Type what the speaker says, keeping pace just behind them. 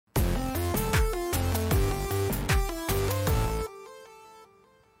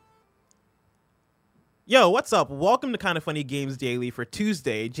Yo, what's up? Welcome to Kinda Funny Games Daily for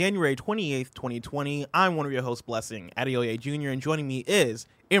Tuesday, January 28th, 2020. I'm one of your hosts, Blessing, Adeoye Jr., and joining me is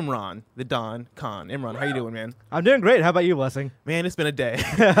Imran, the Don Khan. Imran, how you doing, man? I'm doing great. How about you, Blessing? Man, it's been a day.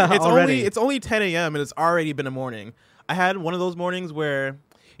 Already? It's only 10 a.m. and it's already been a morning. I had one of those mornings where,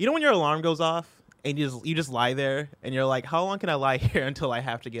 you know when your alarm goes off and you just lie there and you're like, how long can I lie here until I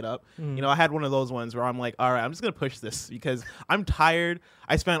have to get up? You know, I had one of those ones where I'm like, all right, I'm just going to push this because I'm tired.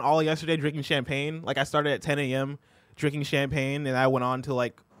 I spent all yesterday drinking champagne. Like I started at 10 a.m. drinking champagne and I went on to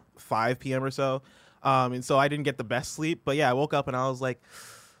like 5 p.m. or so. And so I didn't get the best sleep. But yeah, I woke up and I was like,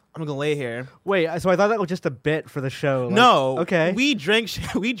 I'm going to lay here. Wait, so I thought that was just a bit for the show. Like, no. Okay. We drank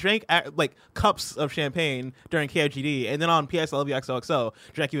like cups of champagne during KFGD. And then on PSLV XOXO,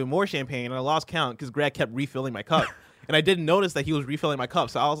 drank even more champagne. And I lost count because Greg kept refilling my cup. And I didn't notice that he was refilling my cup.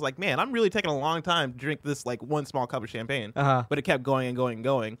 So I was like, man, I'm really taking a long time to drink this like one small cup of champagne. But it kept going and going and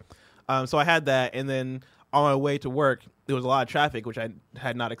going. So I had that. And then on my way to work, there was a lot of traffic, which I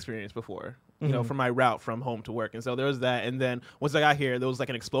had not experienced before. You know, from my route from home to work. And so there was that. And then once I got here, there was like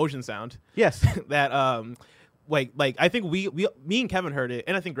an explosion sound. Yes. That, like I think me and Kevin heard it,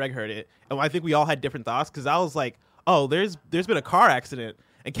 and I think Greg heard it. And I think we all had different thoughts because I was like, oh, there's been a car accident.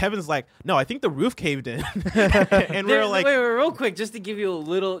 And Kevin's like, no, I think the roof caved in. And we're like, wait, real quick, just to give you a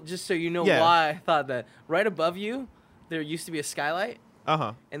little, just so you know why I thought that. Right above you, there used to be a skylight.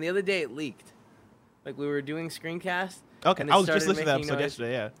 And the other day it leaked. Like we were doing screencast. Okay, I was just listening to that episode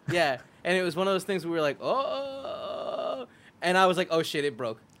yesterday, yeah. Yeah, and it was one of those things where we were like, oh, and I was like, oh shit, it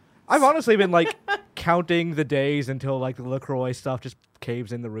broke. I've honestly been like counting the days until like the LaCroix stuff just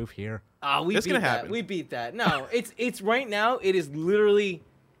caves in the roof here. It's gonna happen. We beat that. No, it's right now. It is literally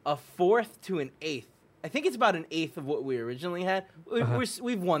a fourth to an eighth. I think it's about an eighth of what we originally had.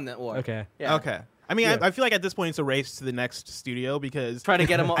 We've won that war. Okay. Yeah. Okay. I mean, I feel like at this point it's a race to the next studio because try to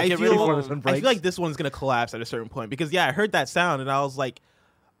get them all. I feel like this one's gonna collapse at a certain point because I heard that sound and I was like,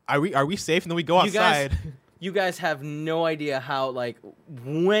 are we safe? And then we go outside. You guys have no idea how like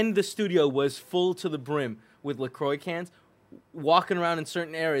when the studio was full to the brim with LaCroix cans. Walking around in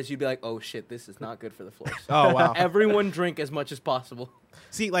certain areas, you'd be like, "Oh shit, this is not good for the floors." Oh wow! Everyone drink as much as possible.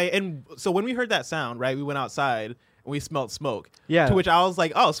 See, like, and so when we heard that sound, right, we went outside and we smelled smoke. Yeah. To which I was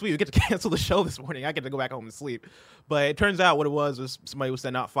like, "Oh, sweet, we get to cancel the show this morning. I get to go back home and sleep." But it turns out what it was somebody was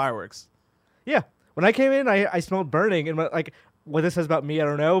sending out fireworks. Yeah. When I came in, I smelled burning, and like what this says about me, I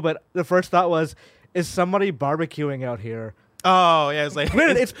don't know. But the first thought was, is somebody barbecuing out here? Oh yeah, it's like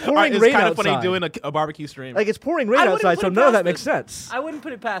it's pouring rain outside. It's kind of funny doing a barbecue stream. Like it's pouring rain outside, so none of that makes sense. I wouldn't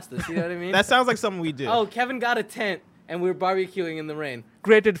put it past us. You know what I mean? That sounds like something we do. Oh, Kevin got a tent and we were barbecuing in the rain.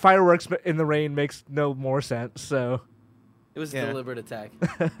 Granted, fireworks in the rain makes no more sense. So it was a deliberate attack.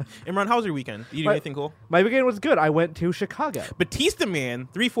 Imran, how was your weekend? Did you do anything cool? My weekend was good. I went to Chicago. Batista Man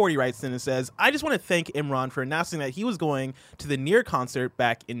 340 writes in and says, I just want to thank Imran for announcing that he was going to the Near concert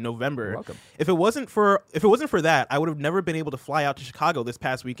back in November. You're welcome. If it wasn't for that, I would have never been able to fly out to Chicago this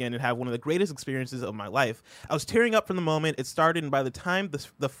past weekend and have one of the greatest experiences of my life. I was tearing up from the moment it started, and by the time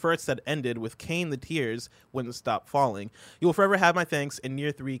the first set ended with Kane, the tears wouldn't stop falling. You will forever have my thanks, and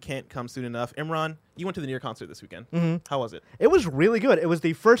Near 3 can't come soon enough. Imran, you went to the Near concert this weekend. How was it? It was really good. It was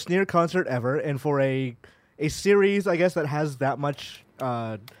the first Near concert ever, and for a series, I guess, that has that much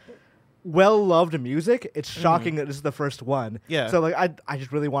well-loved music, it's shocking that this is the first one. Yeah. So like, I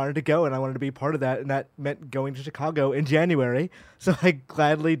just really wanted to go, and I wanted to be part of that, and that meant going to Chicago in January. So I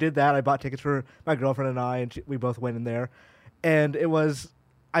gladly did that. I bought tickets for my girlfriend and I, and we both went in there, and it was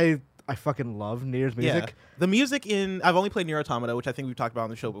I fucking love Nier's music. Yeah. The music I've only played Nier Automata, which I think we've talked about on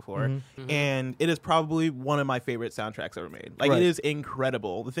the show before, and it is probably one of my favorite soundtracks ever made. Like, It is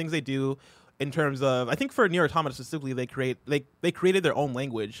incredible. The things they do in terms of, I think for Nier Automata specifically, they created their own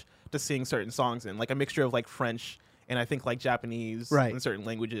language to sing certain songs in, like a mixture of like French and I think like Japanese and certain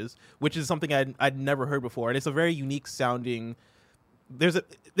languages, which is something I'd never heard before, and it's a very unique sounding. There's a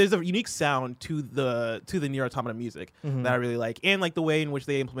unique sound to the Nier Automata music that I really like, and like the way in which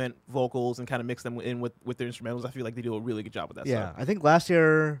they implement vocals and kind of mix them in with their instrumentals. I feel like they do a really good job with that. Yeah, I think last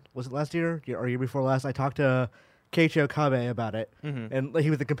year or year before last, I talked to Keiichi Okabe about it, and he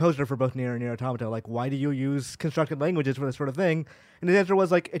was the composer for both Nier and Nier Automata. Like, why do you use constructed languages for this sort of thing? And his answer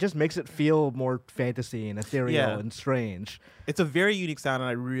was like, it just makes it feel more fantasy and ethereal and strange. It's a very unique sound, and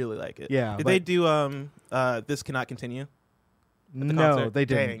I really like it. Yeah. Did they do This Cannot Continue? No, they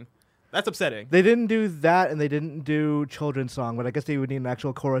didn't. Dang. That's upsetting. They didn't do that, and they didn't do Children's Song, but I guess they would need an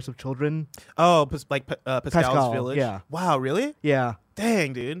actual chorus of children. Oh, Pascal's Pascal, Village? yeah. Wow, really? Yeah.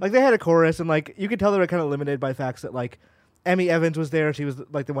 Dang, dude. Like, they had a chorus, and, like, you could tell they were kind of limited by facts that, like, Emmy Evans was there. She was,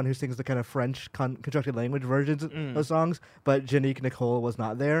 like, the one who sings the kind of French constructed language versions of those songs, but Janique Nicole was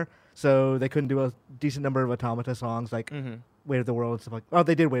not there. so they couldn't do a decent number of Automata songs like Weight of the World and stuff like. Oh,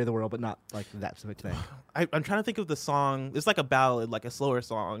 they did Weight of the World, but not like that specific thing. I'm trying to think of the song. It's like a ballad, like a slower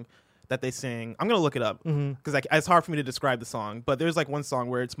song that they sing. I'm gonna look it up because it's hard for me to describe the song. But there's like one song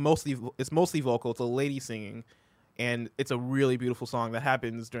where it's mostly vocal. It's a lady singing, and it's a really beautiful song that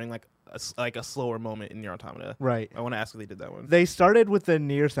happens during like a slower moment in Nier Automata. Right. I want to ask if they did that one. They started with the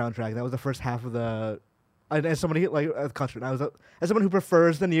Nier soundtrack. That was the first half of the. And as somebody like a concert, as someone who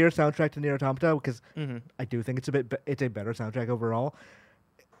prefers the Nier soundtrack to Nier Automata, because I do think it's a better soundtrack overall.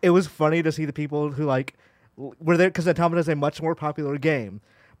 It was funny to see the people who like were there because Automata is a much more popular game,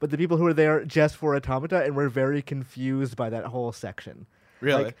 but the people who were there just for Automata and were very confused by that whole section.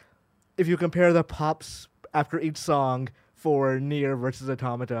 Really? Like, if you compare the pops after each song for Nier versus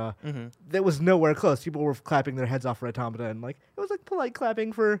Automata, that was nowhere close. People were clapping their heads off for Automata, and like it was like polite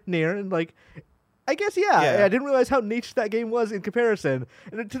clapping for Nier, and like. I guess, yeah. I didn't realize how niche that game was in comparison.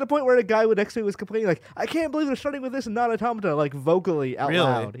 And to the point where a guy next to me was complaining, like, I can't believe they're starting with this and not Automata, like, vocally out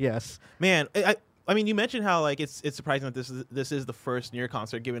loud. Yes. Man, I mean, you mentioned how, like, it's surprising that this is the first Nier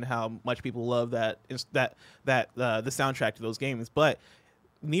concert, given how much people love the soundtrack to those games. But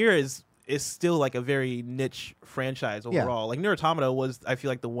Nier is still, like, a very niche franchise overall. Like, Nier Automata was, I feel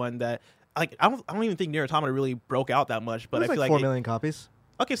like, the one that, like, I don't even think Nier Automata really broke out that much. But I feel like 4 million copies.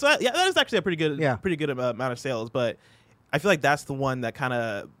 Okay, so that is actually a pretty good amount of sales, but I feel like that's the one that kind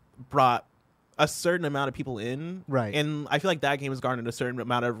of brought a certain amount of people in, right? And I feel like that game has garnered a certain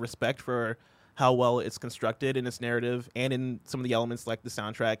amount of respect for how well it's constructed in its narrative and in some of the elements like the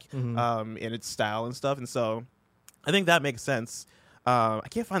soundtrack, and its style and stuff. And so, I think that makes sense. I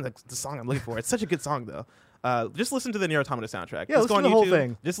can't find the song I'm looking for. It's such a good song though. Just listen to the Nier Automata soundtrack. Yeah, listen to the whole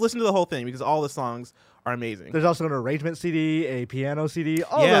thing. Just listen to the whole thing because all the songs are amazing. There's also an arrangement CD, a piano CD.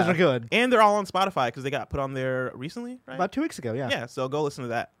 All those are good. And they're all on Spotify because they got put on there recently, right? About 2 weeks ago, yeah. Yeah, so go listen to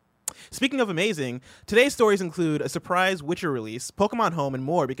that. Speaking of amazing, today's stories include a surprise Witcher release, Pokemon Home, and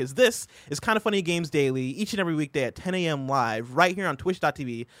more because this is Kinda Funny Games Daily each and every weekday at 10 a.m. live right here on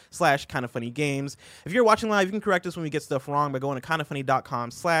twitch.tv/kindafunnygames. If you're watching live, you can correct us when we get stuff wrong by going to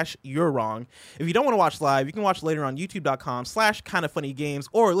kindafunny.com/you're wrong. If you don't want to watch live, you can watch later on youtube.com/kindafunnygames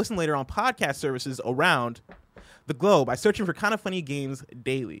or listen later on podcast services around the globe by searching for Kinda Funny Games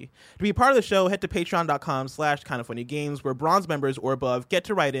Daily. To be a part of the show, head to patreon.com/kindafunnygames, where bronze members or above get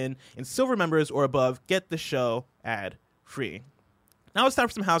to write in, and silver members or above get the show ad-free. Now it's time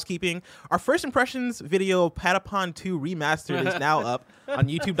for some housekeeping. Our first impressions video, Patapon 2 Remastered, is now up on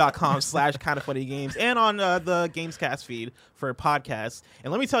youtube.com/kindafunnygames and on the Gamescast feed for podcasts.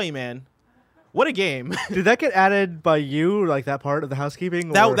 And let me tell you, man, what a game. Did that get added by you, like that part of the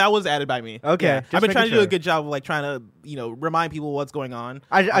housekeeping? That was added by me. Okay. Yeah. I've been trying to do a good job of like trying to, remind people what's going on.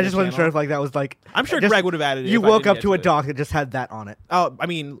 I just wasn't sure if like that was like... I'm sure Greg would have added it. You woke up to a doc that just had that on it. Oh, I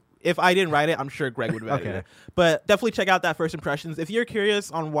mean, if I didn't write it, I'm sure Greg would have added it. But definitely check out that first impressions. If you're curious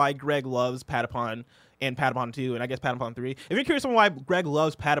on why Greg loves Patapon and Patapon 2, and I guess Patapon 3, if you're curious on why Greg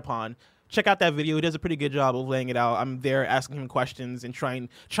loves Patapon, check out that video. He does a pretty good job of laying it out. I'm there asking him questions and trying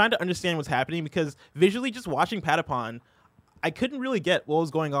to understand what's happening because visually just watching Patapon, I couldn't really get what was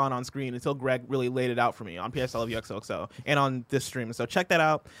going on screen until Greg really laid it out for me on PSLV XOXO and on this stream. So check that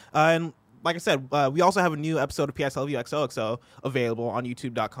out. And like I said, we also have a new episode of PSLV XOXO available on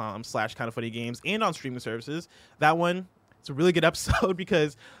youtube.com/kindafunnygames and on streaming services. That one, it's a really good episode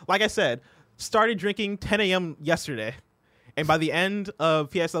because, like I said, started drinking 10 a.m. yesterday. And by the end of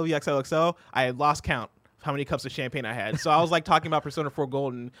PSLV XOXO, I had lost count of how many cups of champagne I had. So I was like talking about Persona 4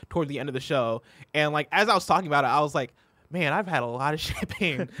 Golden toward the end of the show. And like as I was talking about it, I was like, man, I've had a lot of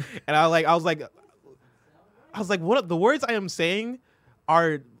champagne. And I was like, what the words I am saying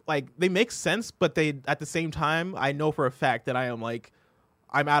are like, they make sense, but they at the same time, I know for a fact that I'm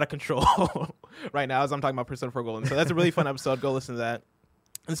out of control right now as I'm talking about Persona 4 Golden. So that's a really fun episode. Go listen to that.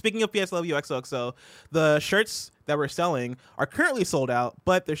 And speaking of PSLV XOXO, the shirts that we're selling are currently sold out,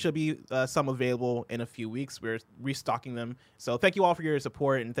 but there should be some available in a few weeks. We're restocking them. So thank you all for your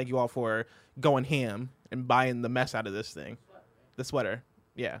support, and thank you all for going ham and buying the mess out of this thing. The sweater.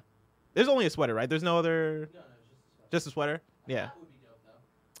 Yeah. There's only a sweater, right? There's no other... No, just a sweater? Yeah.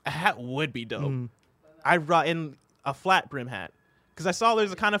 A hat would be dope. I brought in a flat brim hat. Because I saw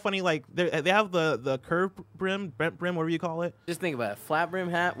there's a kind of funny, like, they have the curved brim, bent brim, whatever you call it. Just think about it. Flat brim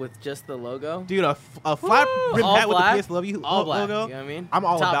hat with just the logo. Dude, a flat brim all hat black, with the PSLW all black, logo. You know what I mean? I'm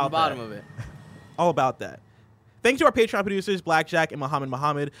all Top about and bottom that. of it. All about that. Thanks to our Patreon producers, Blackjack and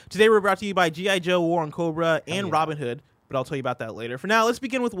Muhammad. Today we're brought to you by G.I. Joe, War on Cobra, and Robin Hood. But I'll tell you about that later. For now, let's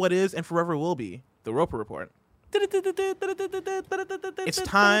begin with what is and forever will be the Roper Report. It's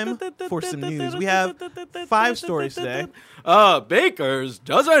time for some news. We have 5 stories today. Baker's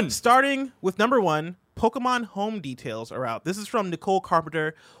dozen. Starting with number 1, Pokemon Home details are out. This is from Nicole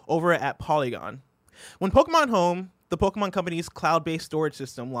Carpenter over at Polygon. When Pokemon Home, the Pokemon Company's cloud-based storage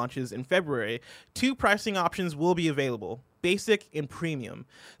system, launches in February, 2 pricing options will be available: Basic and Premium.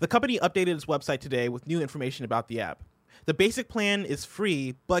 The company updated its website today with new information about the app. The Basic plan is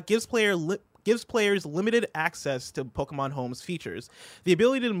free, but gives players limited access to Pokemon Home's features: the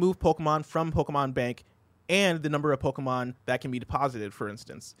ability to move Pokemon from Pokemon Bank, and the number of Pokemon that can be deposited, for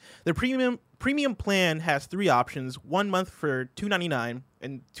instance. The premium plan has 3 options: 1 month for $2.99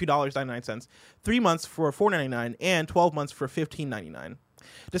 and $2.99, 3 months for $4.99, and 12 months for $15.99.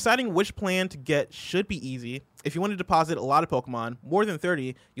 Deciding which plan to get should be easy. If you want to deposit a lot of Pokemon, more than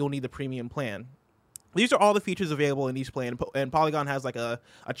 30, you'll need the premium plan. These are all the features available in each plan, and Polygon has like a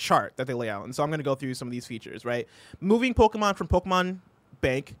chart that they lay out. And so I'm going to go through some of these features, right? Moving Pokemon from Pokemon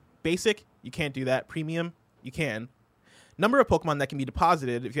Bank, Basic, you can't do that. Premium, you can. Number of Pokemon that can be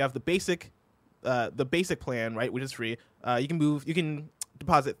deposited. If you have the basic plan, right, which is free, you can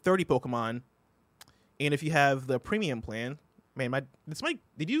deposit 30 Pokemon. And if you have the premium plan, man,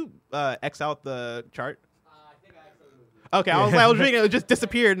 did you X out the chart? I think I actually moved it. Okay, I was reading it just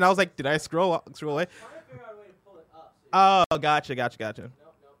disappeared, and I was like, did I scroll away? I'm trying to figure out a way to pull it up. So Oh, gotcha. Nope.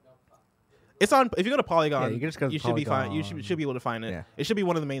 It's on. If you go to Polygon, Yeah, you can just go to should be fine. You Polygon. should be able to find it. Yeah. It should be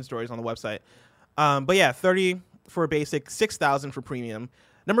one of the main stories on the website. But yeah, 30 for basic, 6,000 for premium.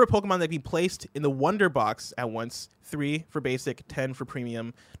 Number of Pokemon that can be placed in the Wonder Box at once: 3 for basic, 10 for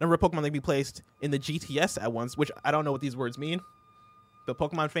premium. Number of Pokemon that can be placed in the GTS at once, which I don't know what these words mean. The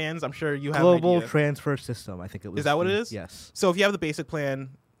Pokemon fans, I'm sure you have Global an idea. Transfer System, I think it was. Is that what it is? Yes. So if you have the basic plan,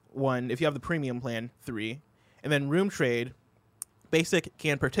 1. If you have the premium plan, 3. And then room trade, basic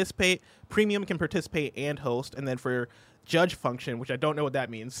can participate, premium can participate and host. And then for judge function, which I don't know what that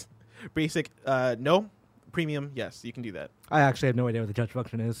means, basic, no. Premium, yes, you can do that. I actually have no idea what the judge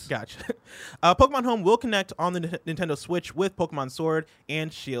function is. Gotcha. Pokemon Home will connect on the Nintendo Switch with Pokemon Sword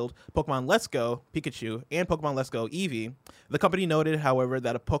and Shield, Pokemon Let's Go Pikachu, and Pokemon Let's Go Eevee. The company noted, however,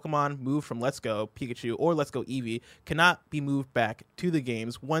 that a Pokemon moved from Let's Go Pikachu or Let's Go Eevee cannot be moved back to the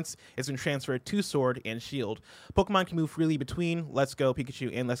games once it's been transferred to Sword and Shield. Pokemon can move freely between Let's Go Pikachu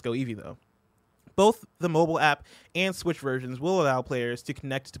and Let's Go Eevee, though. Both the mobile app and Switch versions will allow players to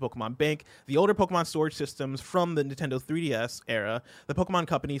connect to Pokemon Bank, the older Pokemon storage systems from the Nintendo 3DS era. The Pokemon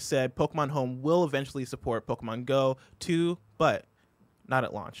Company said Pokemon Home will eventually support Pokemon Go too, but not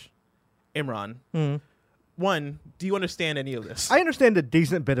at launch. Imran, 1, do you understand any of this? I understand a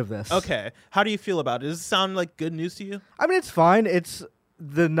decent bit of this. Okay. How do you feel about it? Does it sound like good news to you? I mean, it's fine. It's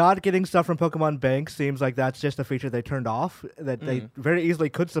the not getting stuff from Pokemon Bank seems like that's just a feature they turned off that they very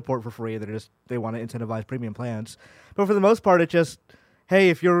easily could support for free. They want to incentivize premium plans, but for the most part, it just, hey,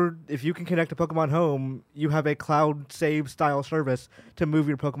 if you can connect to Pokemon Home, you have a cloud save style service to move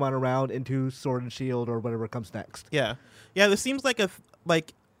your Pokemon around into Sword and Shield or whatever comes next. Yeah. This seems like a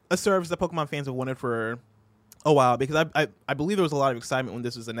service that Pokemon fans have wanted for a while, because I believe there was a lot of excitement when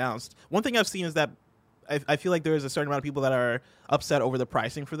this was announced. One thing I've seen is that I feel like there is a certain amount of people that are upset over the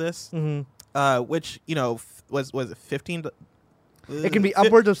pricing for this, which, was it 15? It can be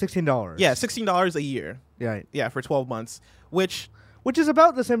upwards of $16. Yeah, $16 a year. Right. Yeah, for 12 months, which is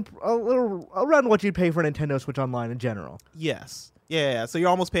about the same, a little around what you'd pay for Nintendo Switch Online in general. yes. Yeah. So you're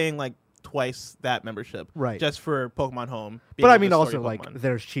almost paying like twice that membership, right, just for Pokemon Home. But I mean, also like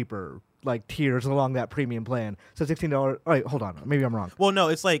there's cheaper like tiers along that premium plan. So $16. Oh, wait, hold on, maybe I'm wrong. Well, no,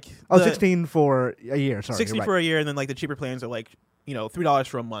 it's like 16 for a year. Sorry, 60 for a year, and then like the cheaper plans are like $3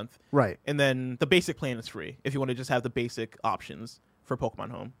 for a month. Right. And then the basic plan is free if you want to just have the basic options for Pokemon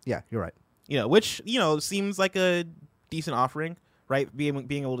Home. Yeah, you're right. Which seems like a decent offering, right?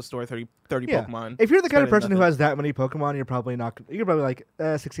 Being able to store 30 yeah. Pokemon. If you're the kind of person who has that many Pokemon, you're probably like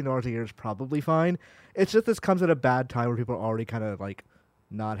 $16 a year is probably fine. It's just this comes at a bad time where people are already kind of like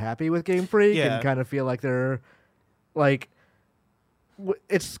not happy with Game Freak and kind of feel like they're like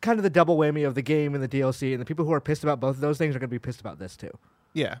it's kind of the double whammy of the game and the DLC, and the people who are pissed about both of those things are going to be pissed about this too.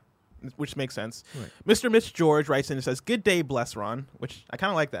 Yeah, which makes sense. Right. Mr. Mitch George writes in and says, "Good day, Bless Ron," which I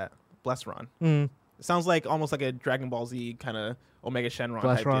kind of like that. Bless Ron. It sounds like almost like a Dragon Ball Z kind of Omega Shenron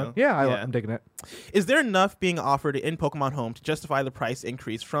type deal. Yeah, I'm digging it. Is there enough being offered in Pokemon Home to justify the price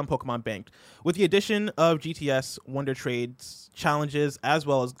increase from Pokemon Bank? With the addition of GTS, Wonder Trades, challenges, as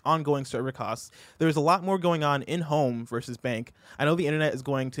well as ongoing server costs, there's a lot more going on in Home versus Bank. I know the internet is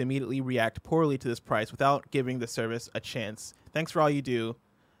going to immediately react poorly to this price without giving the service a chance. Thanks for all you do,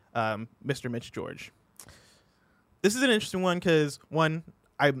 Mr. Mitch George. This is an interesting one because, one,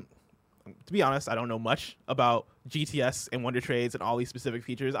 to be honest, I don't know much about GTS and Wonder Trades and all these specific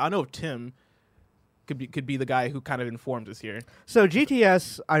features. I know if Tim could be the guy who kind of informs us here. So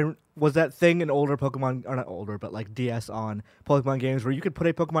GTS was that thing in older Pokemon, or not older, but like DS on Pokemon games where you could put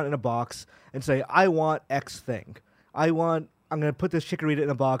a Pokemon in a box and say, I want X thing. I'm going to put this Chikorita in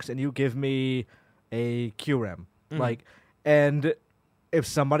a box and you give me a Kyurem. And if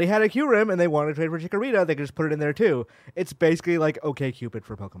somebody had a Kyurem and they wanted to trade for Chikorita, they could just put it in there too. It's basically like OkCupid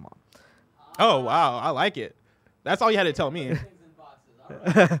for Pokemon. Oh, wow. I like it. That's all you had to tell me.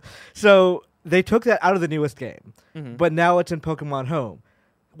 So they took that out of the newest game, but now it's in Pokemon Home,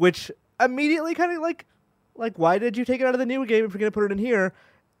 which immediately kind of like why did you take it out of the new game if you're going to put it in here?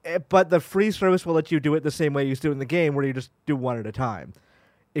 But the free service will let you do it the same way you used to do in the game, where you just do one at a time.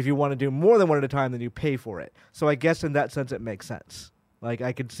 If you want to do more than one at a time, then you pay for it. So I guess in that sense, it makes sense. Like,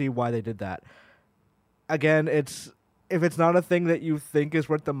 I could see why they did that. Again, if it's not a thing that you think is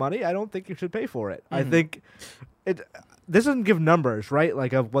worth the money, I don't think you should pay for it. I think this doesn't give numbers, right?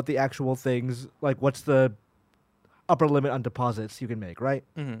 Like, of what the actual things, like, what's the upper limit on deposits you can make, right?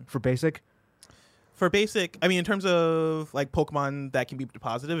 For basic? For basic, I mean, in terms of, like, Pokemon that can be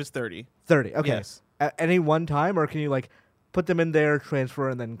deposited, it's 30. 30, okay. Yes. At any one time, or can you, like, put them in there, transfer,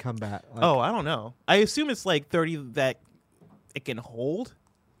 and then come back? Like, I don't know. I assume it's, like, 30 that it can hold.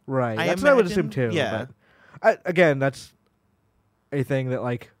 Right. That's what I would assume, too. Yeah. Again, that's a thing that,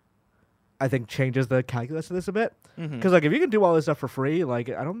 like, I think changes the calculus of this a bit. Because, like, if you can do all this stuff for free, like,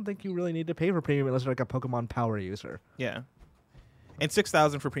 I don't think you really need to pay for premium unless you're, like, a Pokemon Power user. Yeah. And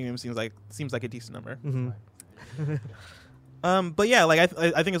 6,000 for premium seems like a decent number. But yeah, like I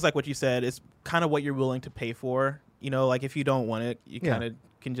think it's like what you said. It's kind of what you're willing to pay for. You know, like if you don't want it, you kind of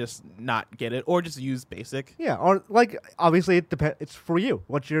can just not get it or just use basic. Yeah, or like obviously it depends. It's for you.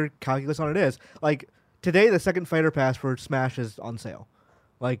 What your calculus on it is. Like today, the second fighter pass for Smash is on sale.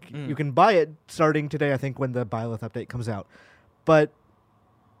 Like you can buy it starting today. I think when the Byleth update comes out. But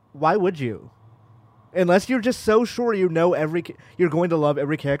why would you? Unless you're just so sure you know you're going to love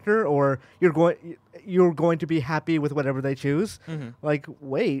every character, or you're going to be happy with whatever they choose. Like,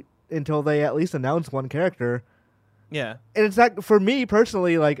 wait until they at least announce one character. Yeah, and it's not for me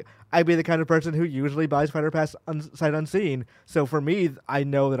personally. Like, I'd be the kind of person who usually buys Fighter Pass sight unseen. So for me, I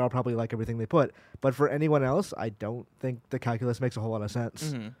know that I'll probably like everything they put. But for anyone else, I don't think the calculus makes a whole lot of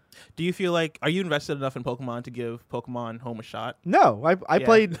sense. Do you feel like, are you invested enough in Pokemon to give Pokemon Home a shot? No, I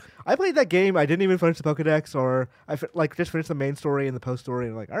played that game. I didn't even finish the Pokedex, or I just finished the main story and the post story,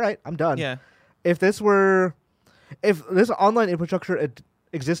 and I'm like, all right, I'm done. Yeah. If this online infrastructure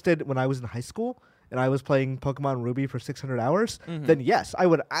existed when I was in high school and I was playing Pokemon Ruby for 600 hours, then yes, I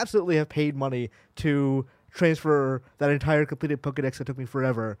would absolutely have paid money to transfer that entire completed Pokedex that took me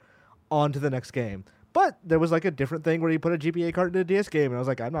forever onto the next game. But there was like a different thing where you put a GBA card into a DS game, and I was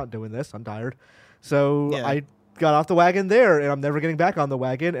like, I'm not doing this. I'm tired. So I got off the wagon there, and I'm never getting back on the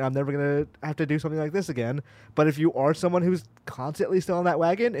wagon, and I'm never going to have to do something like this again. But if you are someone who's constantly still on that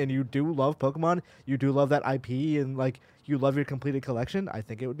wagon, and you do love Pokemon, you do love that IP, and like you love your completed collection, I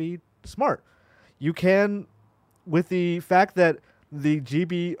think it would be smart. You can, with the fact that the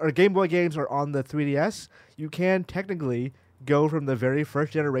GB or Game Boy games are on the 3DS, you can technically go from the very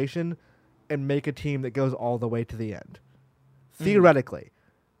first generation and make a team that goes all the way to the end. Theoretically.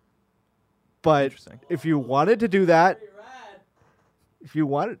 But if you wanted to do that,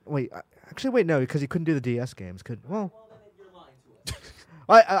 no, because you couldn't do the DS games.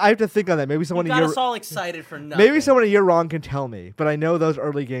 I have to think on that. Maybe someone got us all excited for nothing. Maybe someone a year wrong can tell me, but I know those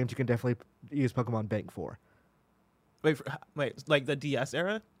early games you can definitely use Pokemon Bank for. Wait, like the DS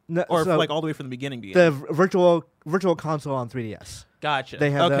era? No, or so like all the way from the beginning? The virtual console on 3DS. Gotcha.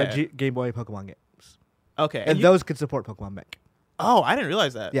 They have the Game Boy Pokemon games. Okay. And those could support Pokemon Bank. Oh, I didn't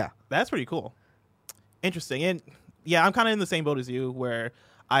realize that. Yeah. That's pretty cool. Interesting. And yeah, I'm kind of in the same boat as you, where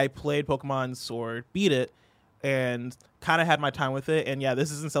I played Pokemon Sword, beat it, and kind of had my time with it. And yeah,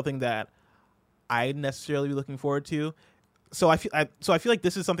 this isn't something that I'd necessarily be looking forward to. So I feel like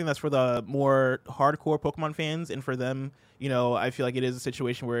this is something that's for the more hardcore Pokemon fans, and for them, you know, I feel like it is a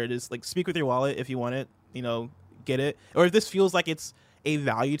situation where it is like, speak with your wallet if you want it, you know, get it. Or if this feels like it's a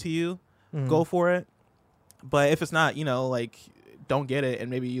value to you, go for it. But if it's not, you know, like, don't get it, and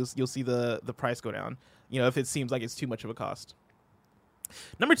maybe you'll see the price go down, you know, if it seems like it's too much of a cost.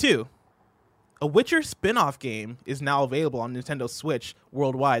 Number 2, a Witcher spin-off game is now available on Nintendo Switch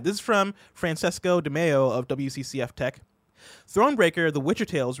worldwide. This is from Francesco De Mayo of WCCF Tech. Thronebreaker: The Witcher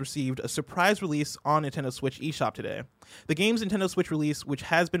Tales received a surprise release on Nintendo Switch eShop today. The game's Nintendo Switch release, which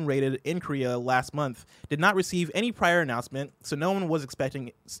has been rated in Korea last month, did not receive any prior announcement, so no one was expecting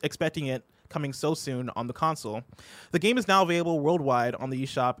it coming so soon on the console. The game is now available worldwide on the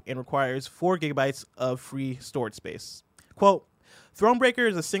eShop and requires 4 gigabytes of free storage space. Quote, Thronebreaker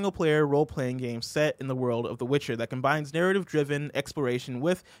is a single-player role-playing game set in the world of The Witcher that combines narrative-driven exploration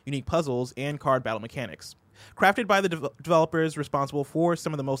with unique puzzles and card battle mechanics. Crafted by the developers responsible for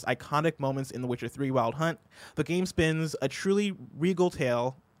some of the most iconic moments in The Witcher 3 Wild Hunt, the game spins a truly regal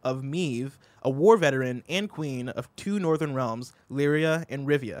tale of Meve, a war veteran and queen of 2 northern realms, Lyria and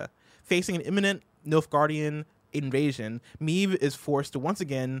Rivia. Facing an imminent Nilfgaardian invasion, Meve is forced to once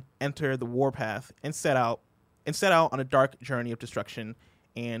again enter the warpath and set out on a dark journey of destruction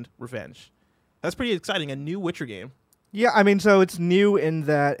and revenge. That's pretty exciting, a new Witcher game. Yeah, I mean, so it's new in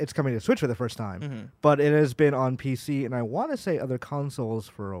that it's coming to Switch for the first time, but it has been on PC and I want to say other consoles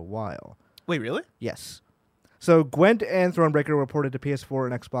for a while. Wait, really? Yes. So Gwent and Thronebreaker were ported to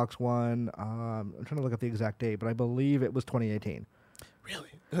PS4 and Xbox One. I'm trying to look up the exact date, but I believe it was 2018. Really?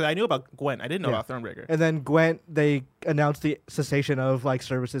 Because I knew about Gwent. I didn't know about Thronebreaker. And then Gwent, they announced the cessation of like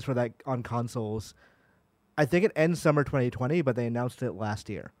services for that on consoles. I think it ends summer 2020, but they announced it last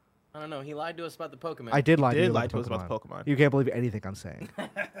year. I don't know. He lied to us about the Pokemon. I did lie to you us about the Pokemon. You can't believe anything I'm saying.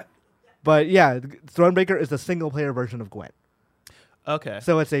 But yeah, Thronebreaker is the single-player version of Gwent. Okay.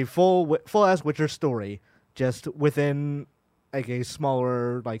 So it's a full-ass Witcher story, just within like a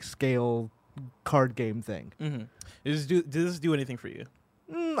smaller like scale card game thing. Mm-hmm. Does this do anything for you?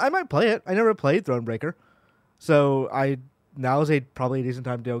 I might play it. I never played Thronebreaker, so now is probably a decent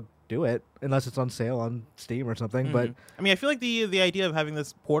time to do it, unless it's on sale on Steam or something. But I mean, I feel like the idea of having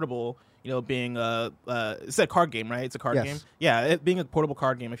this portable, being it's a card game, right? It's a card game. Yeah, it being a portable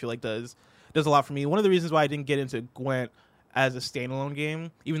card game, I feel like does a lot for me. One of the reasons why I didn't get into Gwent as a standalone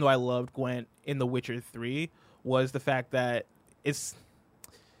game, even though I loved Gwent in The Witcher 3, was the fact that it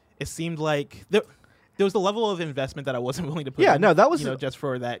seemed like there was the level of investment that I wasn't willing to put in, that was just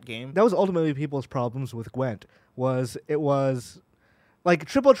for that game. That was ultimately people's problems with Gwent. It was like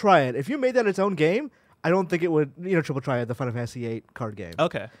Triple Triad. If you made that its own game, I don't think it would, Triple Triad, the Final Fantasy VIII card game.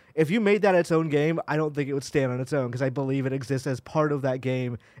 Okay. If you made that its own game, I don't think it would stand on its own, because I believe it exists as part of that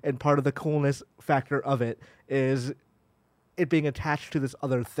game, and part of the coolness factor of it is it being attached to this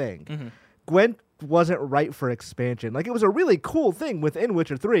other thing. Mm-hmm. Gwent wasn't right for expansion. Like, it was a really cool thing within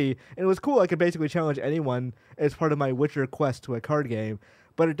Witcher 3, and it was cool. I could basically challenge anyone as part of my Witcher quest to a card game,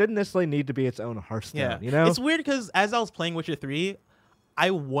 but it didn't necessarily need to be its own Hearthstone, It's weird, because as I was playing Witcher 3,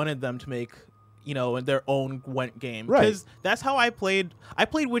 I wanted them to make, their own Gwent game. Right. Because that's how I played. I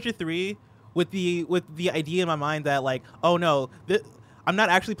played Witcher 3 with the idea in my mind that, like, oh no, I'm not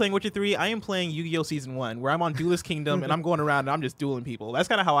actually playing Witcher 3. I am playing Yu-Gi-Oh! Season 1, where I'm on Duelist Kingdom and I'm going around and I'm just dueling people. That's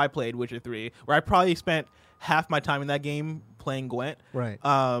kind of how I played Witcher 3, where I probably spent half my time in that game playing Gwent. Right.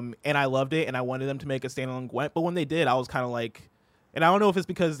 And I loved it, and I wanted them to make a standalone Gwent. But when they did, I was kind of like, and I don't know if it's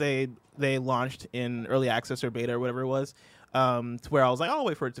because they launched in early access or beta or whatever it was, to where I was like, oh, I'll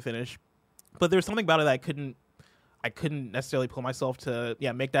wait for it to finish. But there's something about it that I couldn't necessarily pull myself to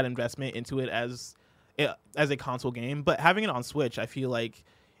make that investment into it as a console game. But having it on Switch, I feel like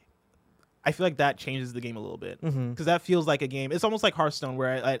that changes the game a little bit, because that feels like a game. It's almost like Hearthstone,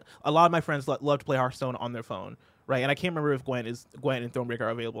 where a lot of my friends love to play Hearthstone on their phone, right? And I can't remember if Gwent and Thronebreaker are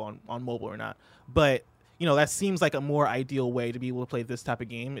available on mobile or not, but that seems like a more ideal way to be able to play this type of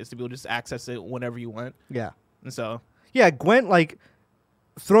game, is to be able to just access it whenever you want. Yeah. And so Gwent, like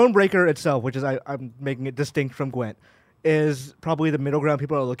Thronebreaker itself, which is I'm making it distinct from Gwent, is probably the middle ground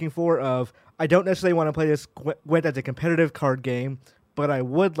people are looking for. Of, I don't necessarily want to play this Gwent as a competitive card game, but I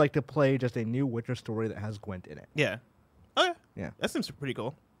would like to play just a new Witcher story that has Gwent in it. Yeah. Okay. Yeah. That seems pretty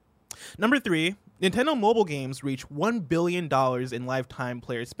cool. Number 3, Nintendo mobile games reach $1 billion in lifetime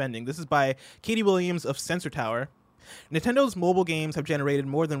player spending. This is by Katie Williams of Sensor Tower. Nintendo's mobile games have generated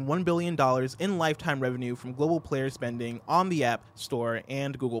more than $1 billion in lifetime revenue from global player spending on the App Store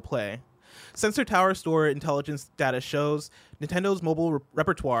and Google Play. Sensor Tower Store intelligence data shows Nintendo's mobile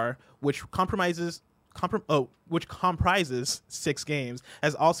repertoire, which comprises 6 games,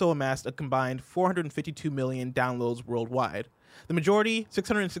 has also amassed a combined 452 million downloads worldwide. The majority,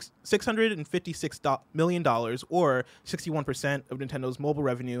 $656 million, or 61% of Nintendo's mobile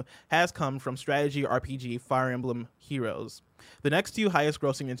revenue, has come from strategy RPG Fire Emblem Heroes. The next 2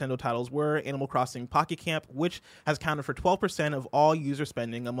 highest-grossing Nintendo titles were Animal Crossing Pocket Camp, which has accounted for 12% of all user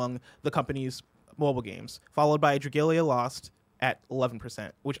spending among the company's mobile games, followed by Dragalia Lost at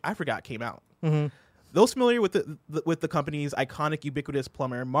 11%, which I forgot came out. Mm-hmm. Those familiar with the company's iconic ubiquitous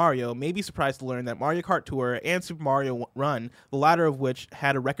plumber Mario may be surprised to learn that Mario Kart Tour and Super Mario Run, the latter of which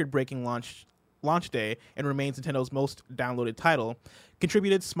had a record-breaking launch day and remains Nintendo's most downloaded title,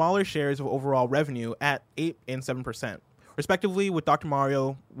 contributed smaller shares of overall revenue at 8% and 7%, respectively, with Dr.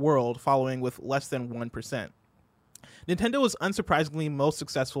 Mario World following with less than 1%. Nintendo was unsurprisingly most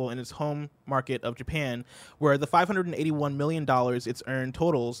successful in its home market of Japan, where the $581 million it's earned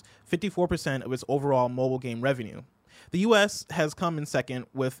totals 54% of its overall mobile game revenue. The U.S. has come in second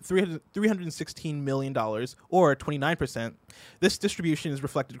with $316 million, or 29%. This distribution is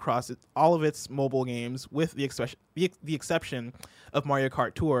reflected across all of its mobile games, with the exception of Mario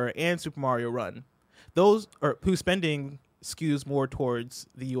Kart Tour and Super Mario Run, whose spending skews more towards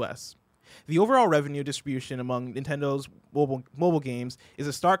the U.S. The overall revenue distribution among Nintendo's mobile games is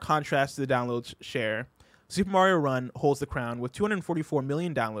a stark contrast to the download share. Super Mario Run holds the crown with 244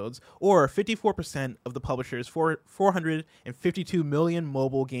 million downloads, or 54% of the publisher's 452 million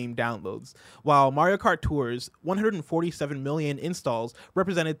mobile game downloads, while Mario Kart Tour's 147 million installs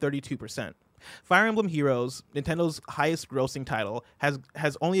represented 32%. Fire Emblem Heroes, Nintendo's highest grossing title,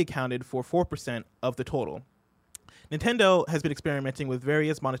 has only accounted for 4% of the total. Nintendo has been experimenting with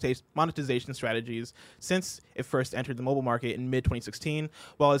various monetization strategies since it first entered the mobile market in mid-2016,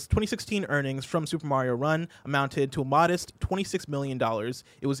 while its 2016 earnings from Super Mario Run amounted to a modest $26 million.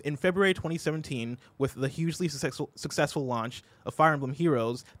 It was in February 2017, with the hugely successful launch of Fire Emblem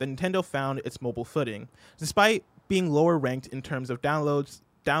Heroes, that Nintendo found its mobile footing. Despite being lower ranked in terms of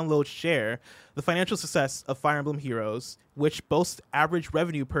download share, the financial success of Fire Emblem Heroes, which boasts average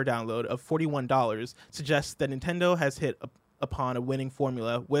revenue per download of $41, suggests that Nintendo has hit upon a winning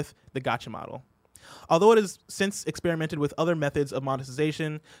formula with the gacha model. Although it has since experimented with other methods of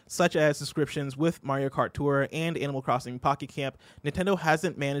monetization, such as subscriptions with Mario Kart Tour and Animal Crossing Pocket Camp, Nintendo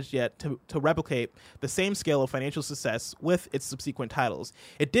hasn't managed yet to replicate the same scale of financial success with its subsequent titles.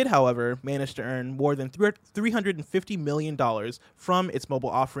 It did, however, manage to earn more than $350 million from its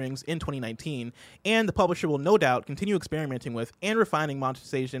mobile offerings in 2019, and the publisher will no doubt continue experimenting with and refining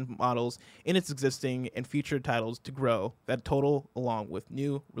monetization models in its existing and future titles to grow that total, along with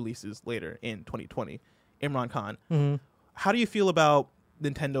new releases later in 2020. Imran Khan, how do you feel about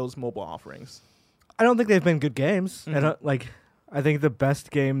Nintendo's mobile offerings? I don't think they've been good games. I think the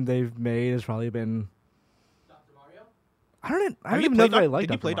best game they've made has probably been Dr. Mario? I don't even know if I like.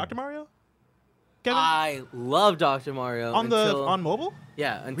 Did you play Dr. Mario? Kevin? I love Dr. Mario on mobile.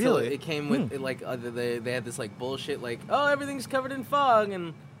 Yeah, until Really? it came with they had this like bullshit like, oh, everything's covered in fog,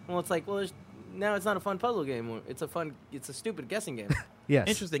 and it's like, well, now it's not a fun puzzle game. It's a stupid guessing game. Yes.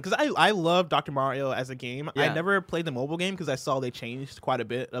 Interesting, because I love Dr. Mario as a game. Yeah. I never played the mobile game because I saw they changed quite a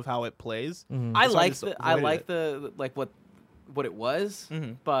bit of how it plays. I So like what it was,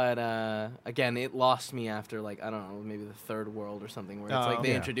 but again, it lost me after like, I don't know, maybe the third world or something, where it's like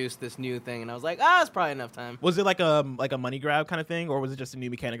they introduced this new thing, and I was like, it's probably enough time. Was it like a money grab kind of thing, or was it just a new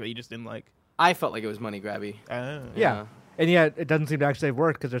mechanic that you just didn't like? I felt like it was money grabby. Yeah. And yet it doesn't seem to actually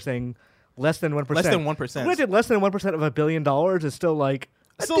work because they're saying less than 1%. Less than 1%. Granted, less than 1% of $1 billion is still like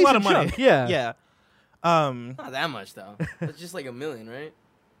still a lot of money. Chunk. Yeah. Yeah. Not that much though. It's just like $1 million, right?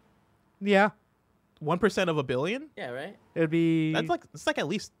 Yeah. 1% of $1 billion? Yeah, right. It'd be. It's like at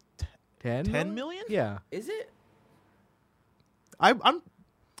least 10 million? Yeah. Is it? I'm.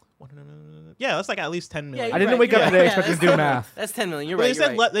 Yeah, that's like at least 10 million. I didn't wake up today expecting to do math. That's 10 million. You're right.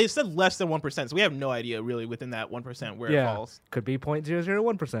 They said less than 1%, so we have no idea really within that 1% where it falls. Could be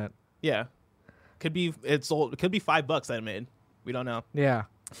 0.001%. Yeah. Could be it could be $5 that it made. We don't know. Yeah.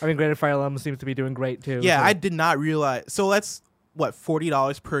 I mean, granted, Fire Emblem seems to be doing great too. Yeah, so. I did not realize. So that's what,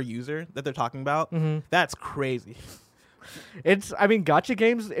 $40 per user that they're talking about? That's crazy. I mean, gacha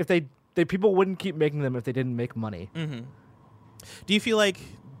games, if they people wouldn't keep making them if they didn't make money. Do you feel like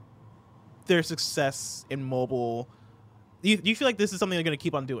their success in mobile? Do you feel like this is something they're going to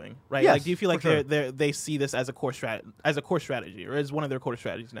keep on doing, right? Yes, like, do you feel like sure. they see this as a core strategy, or as one of their core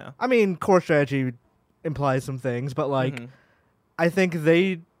strategies now? I mean, core strategy implies some things, but like, I don't think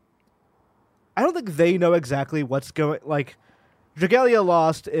they know exactly what's going. Like, Dragalia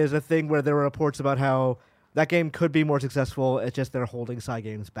Lost is a thing where there were reports about how that game could be more successful. It's just they're holding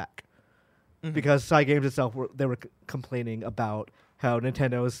Cygames back because Cygames itself they were complaining about how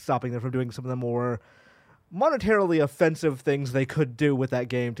Nintendo is stopping them from doing some of the more monetarily offensive things they could do with that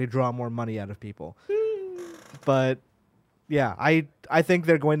game to draw more money out of people. But yeah, I think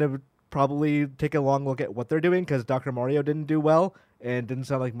they're going to probably take a long look at what they're doing, because Dr. Mario didn't do well and didn't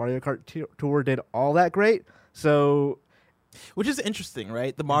sound like Mario Kart Tour did all that great. So, which is interesting,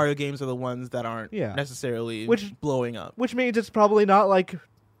 right? The Mario games are the ones that aren't necessarily blowing up. Which means it's probably not like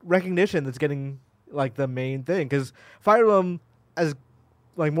recognition that's getting like the main thing, because Fire Emblem, as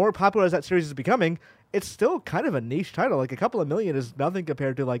like more popular as that series is becoming, it's still kind of a niche title. Like, a couple of million is nothing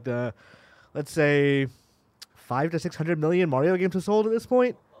compared to like the, let's say, 500 to 600 million Mario games have sold at this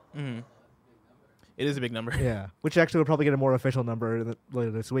point. It is a big number. Yeah, which actually will probably get a more official number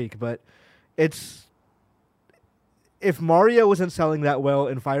later this week. But it's if Mario isn't selling that well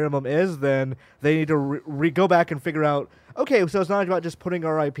and Fire Emblem is, then they need to go back and figure out. Okay, so it's not about just putting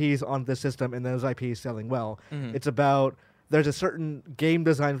our IPs on the system and those IPs selling well. Mm-hmm. It's about there's a certain game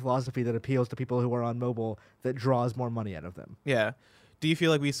design philosophy that appeals to people who are on mobile that draws more money out of them. Yeah. Do you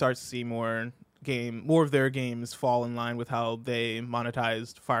feel like we start to see more of their games fall in line with how they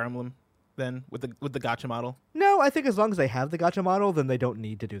monetized Fire Emblem then with the gacha model? No, I think as long as they have the gacha model, then they don't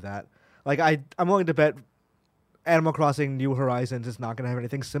need to do that. Like I'm willing to bet Animal Crossing New Horizons is not going to have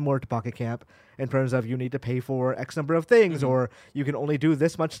anything similar to Pocket Camp in terms of you need to pay for X number of things, or you can only do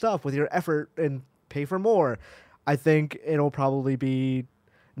this much stuff with your effort and pay for more. I think it'll probably be,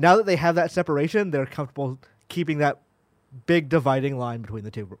 now that they have that separation, they're comfortable keeping that big dividing line between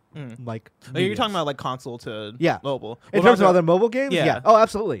the two. Like, you're talking about like console to mobile. In terms of other mobile games? Yeah. Oh,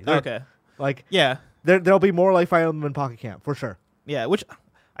 absolutely. Okay. Like, yeah. There'll be more like Fire Emblem and Pocket Camp, for sure. Yeah, which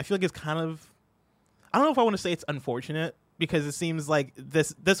I feel like is kind of, I don't know if I want to say it's unfortunate, because it seems like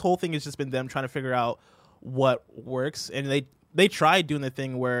this whole thing has just been them trying to figure out what works, and they tried doing the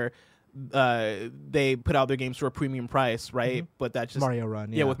thing where they put out their games for a premium price, right? But that's just Mario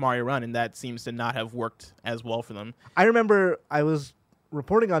Run, with Mario Run, and that seems to not have worked as well for them. I remember I was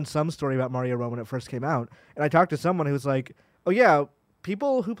reporting on some story about Mario Run when it first came out, and I talked to someone who was like, "Oh yeah,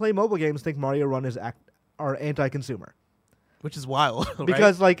 people who play mobile games think Mario Run are anti-consumer," which is wild,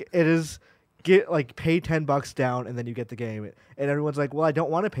 because like it is. Pay $10 down and then you get the game, and everyone's like, well, I don't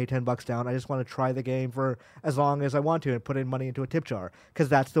want to pay $10 down, I just want to try the game for as long as I want to and put in money into a tip jar, because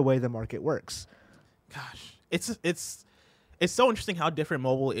that's the way the market works. Gosh, it's so interesting how different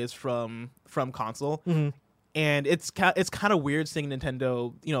mobile is from console. And it's kind of weird seeing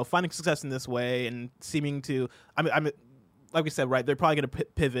Nintendo finding success in this way and seeming to I'm like we said, right, they're probably going to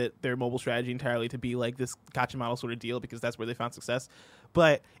pivot their mobile strategy entirely to be like this gacha model sort of deal, because that's where they found success.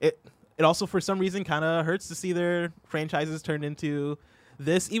 But it also, for some reason, kind of hurts to see their franchises turned into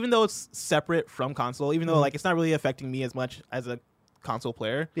this, even though it's separate from console, even though like it's not really affecting me as much as a console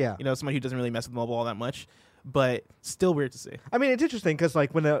player. Yeah. Somebody who doesn't really mess with mobile all that much, but still weird to see. I mean, it's interesting because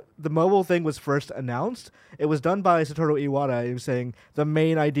like when the mobile thing was first announced, it was done by Satoru Iwata. He was saying the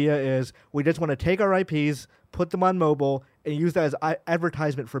main idea is we just want to take our IPs, put them on mobile, and use that as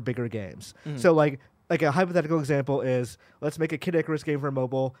advertisement for bigger games. So like a hypothetical example is, let's make a Kid Icarus game for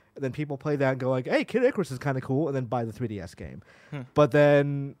mobile, and then people play that and go like, hey, Kid Icarus is kind of cool, and then buy the 3DS game. But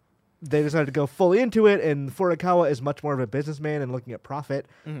then they decided to go fully into it, and Furukawa is much more of a businessman and looking at profit.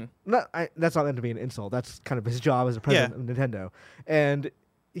 That's not meant to be an insult. That's kind of his job as a president of Nintendo. And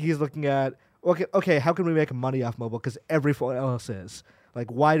he's looking at, okay, how can we make money off mobile? Because everyone else is. Like,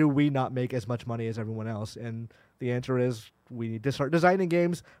 why do we not make as much money as everyone else? And the answer is, we need to start designing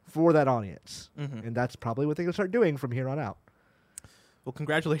games for that audience. And that's probably what they're going to start doing from here on out. Well,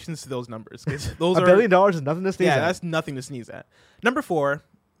 congratulations to those numbers. Those $1 billion is nothing to sneeze at. Yeah, that's nothing to sneeze at. Number 4,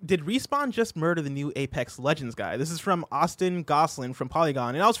 did Respawn just murder the new Apex Legends guy? This is from Austin Goslin from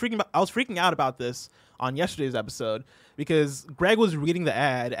Polygon. And I was freaking out about this on yesterday's episode, because Greg was reading the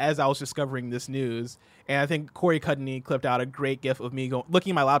ad as I was discovering this news, and I think Corey Cudney clipped out a great gif of me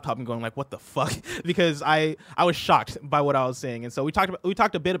looking at my laptop and going like, what the fuck? Because I was shocked by what I was saying. And so we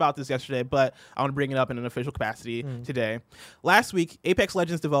talked a bit about this yesterday, but I want to bring it up in an official capacity today. Last week, Apex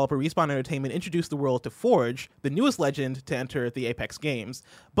Legends developer Respawn Entertainment introduced the world to Forge, the newest legend to enter the Apex games.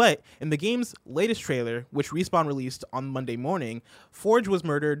 But in the game's latest trailer, which Respawn released on Monday morning, Forge was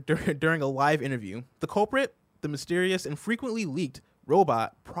murdered during a live interview. The culprit, the mysterious and frequently leaked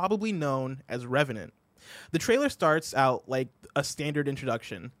robot probably known as Revenant. The trailer starts out like a standard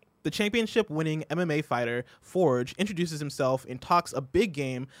introduction. The championship-winning MMA fighter, Forge, introduces himself and talks a big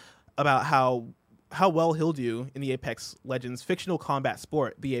game about how well he'll do in the Apex Legends fictional combat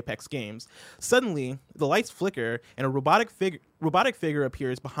sport, the Apex games. Suddenly, the lights flicker and a robotic figure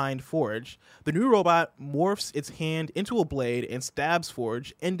appears behind Forge. The new robot morphs its hand into a blade and stabs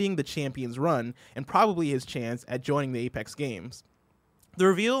Forge, ending the champion's run and probably his chance at joining the Apex games.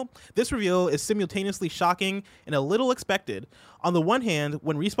 This reveal is simultaneously shocking and a little expected. On the one hand,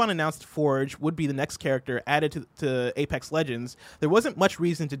 when Respawn announced Forge would be the next character added to Apex Legends, there wasn't much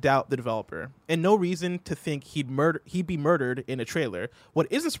reason to doubt the developer, and no reason to think he'd be murdered in a trailer. What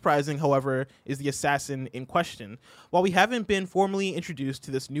isn't surprising, however, is the assassin in question. While we haven't been formally introduced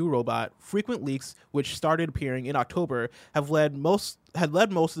to this new robot, frequent leaks, which started appearing in October, had led most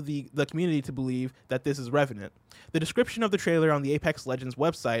of the community to believe that this is Revenant. The description of the trailer on the Apex Legends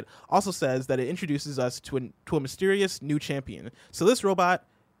website also says that it introduces us to a mysterious new champion. So this robot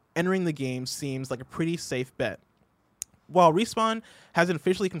entering the game seems like a pretty safe bet. while Respawn hasn't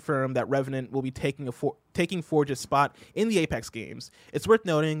officially confirmed that Revenant will be taking Forge's spot in the Apex games, it's worth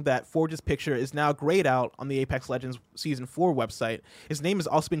noting that Forge's picture is now grayed out on the Apex Legends Season 4 website. His name has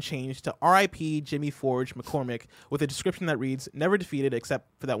also been changed to RIP Jimmy Forge McCormick, with a description that reads, "Never defeated except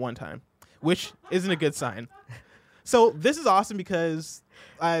for that one time," which isn't a good sign. So this is awesome because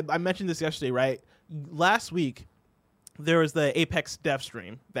I mentioned this yesterday, right? Last week, there was the Apex dev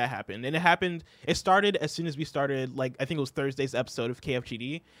stream that happened, and it started as soon as we started, like, I think it was Thursday's episode of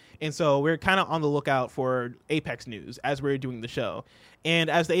KFGD, and so we're kind of on the lookout for Apex news as we were doing the show. And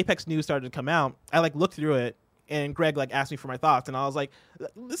as the Apex news started to come out, I looked through it, and Greg asked me for my thoughts, and I was like,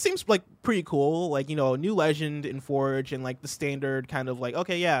 this seems pretty cool, new legend in Forge, and the standard kind of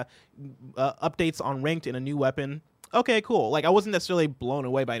okay, yeah, updates on ranked and a new weapon. Okay, cool. I wasn't necessarily blown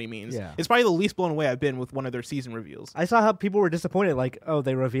away by any means. Yeah. It's probably the least blown away I've been with one of their season reveals. I saw how people were disappointed,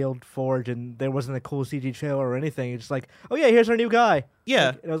 they revealed Forge and there wasn't a cool CG trailer or anything. It's just oh yeah, here's our new guy.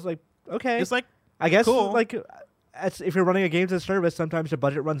 Yeah. And I was like, okay. It's I guess cool. if you're running a games as a service, sometimes the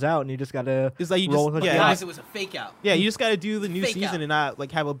budget runs out and you just gotta roll with it. Guys, it was a fake out. Yeah, you just gotta do the new season and not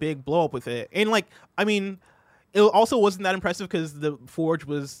have a big blow up with it. And it also wasn't that impressive because the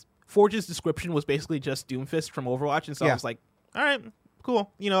Forge's description was basically just Doomfist from Overwatch, and so I was like, all right,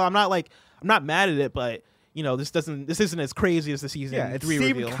 cool. I'm not mad at it, but this isn't as crazy as the season 3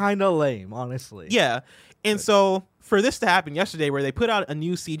 reveal. It seemed kind of lame, honestly. Yeah, and so for this to happen yesterday, where they put out a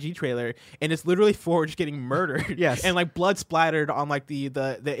new CG trailer, and it's literally Forge getting murdered, yes, and blood splattered on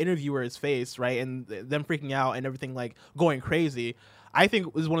the interviewer's face, right, and them freaking out and everything going crazy, I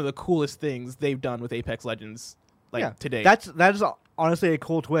think was one of the coolest things they've done with Apex Legends today. That is honestly a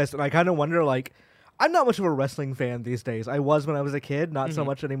cool twist, and I kind of wonder I'm not much of a wrestling fan these days. I was when I was a kid, not so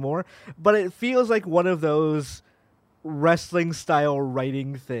much anymore. But it feels like one of those wrestling style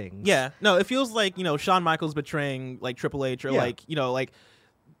writing things. Yeah, no, it feels like Shawn Michaels betraying Triple H, or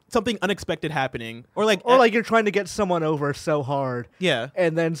something unexpected happening, or you're trying to get someone over so hard. Yeah,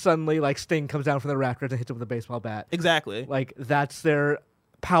 and then suddenly Sting comes down from the rafters and hits him with a baseball bat. Exactly. That's their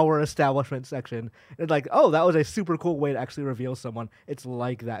power establishment section. And oh, that was a super cool way to actually reveal someone. It's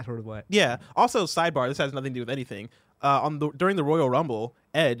that sort of way. Yeah. Also, sidebar, this has nothing to do with anything. During the Royal Rumble,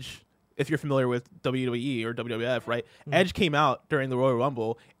 Edge, if you're familiar with WWE or WWF, right? Edge came out during the Royal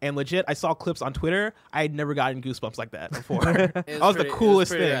Rumble, and legit, I saw clips on Twitter. I had never gotten goosebumps like that before. That was the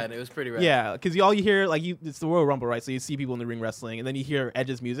coolest thing. It was pretty rad. Yeah, because all you hear, it's the Royal Rumble, right? So you see people in the ring wrestling, and then you hear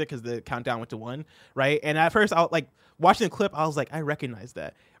Edge's music because the countdown went to 1, right? And at first, I was watching the clip, I was like, I recognize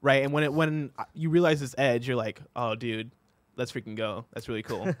that, right? And when you realize it's Edge, you're like, oh, dude, let's freaking go. That's really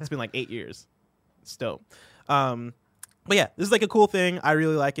cool. It's been 8 years. It's dope. But yeah, this is a cool thing. I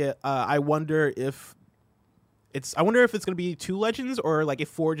really like it. I wonder if it's going to be 2 legends, or if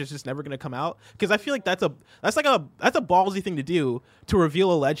Forge is just never going to come out, because I feel that's a ballsy thing to do, to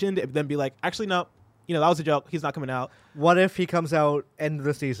reveal a legend and then be like, actually no, that was a joke. He's not coming out. What if he comes out end of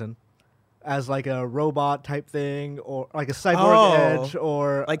the season as a robot type thing, or a cyborg Edge,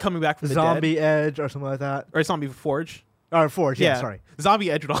 or coming back from the zombie dead. Edge or something like that, or zombie Forge? Or Forge, yeah, sorry. Zombie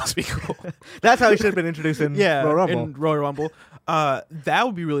Edge would also be cool. That's how he should have been introduced in Royal Rumble. In Royal Rumble. That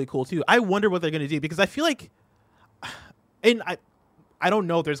would be really cool, too. I wonder what they're going to do, because I feel and I don't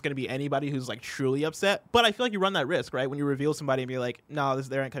know if there's going to be anybody who's truly upset, but I feel you run that risk, right? When you reveal somebody and be like, no,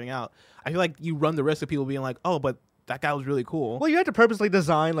 they aren't coming out. I feel you run the risk of people being like, oh, but that guy was really cool. Well, you have to purposely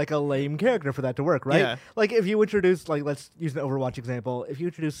design a lame character for that to work, right? Yeah. If you introduce, let's use an Overwatch example. If you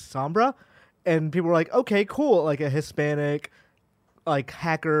introduce Sombra, and people were like, okay, cool, a Hispanic,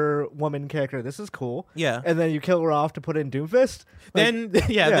 hacker woman character, this is cool. Yeah. And then you kill her off to put in Doomfist. Then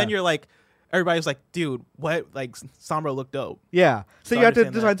you're everybody's like, dude, what? Sombra looked dope. Yeah. So you have to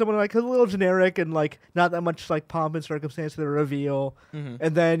design someone a little generic and not that much pomp and circumstance to the reveal. Mm-hmm.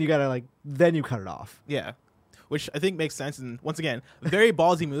 And then you gotta then you cut it off. Yeah. Which I think makes sense, and once again, very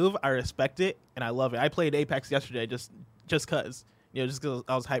ballsy move. I respect it and I love it. I played Apex yesterday just cause just because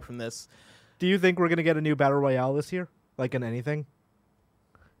I was hyped from this. Do you think we're gonna get a new battle royale this year, in anything?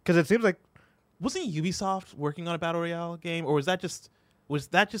 Because it seems wasn't Ubisoft working on a battle royale game, or was that just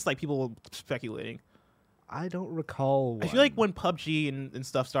people speculating? I don't recall one. I feel when PUBG and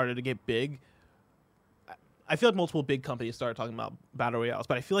stuff started to get big, I feel multiple big companies started talking about battle royales,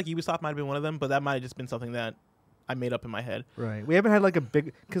 but I feel Ubisoft might have been one of them, but that might have just been something that I made up in my head. Right. We haven't had a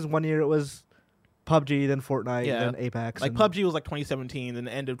big, because one year it was PUBG, then Fortnite, then Apex. PUBG was 2017, then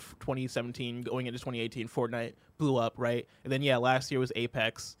the end of 2017, going into 2018, Fortnite blew up, right? And then, last year was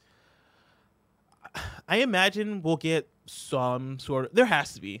Apex. I imagine we'll get some sort of, there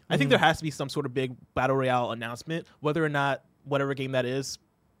has to be. Mm-hmm. I think there has to be some sort of big battle royale announcement. Whether or not whatever game that is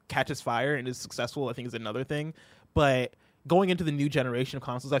catches fire and is successful, I think is another thing. But going into the new generation of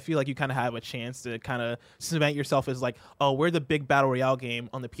consoles, I feel like you kind of have a chance to kind of cement yourself as like, oh, we're the big battle royale game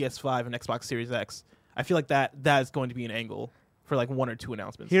on the PS5 and Xbox Series X. I feel like that is going to be an angle for like 1 or 2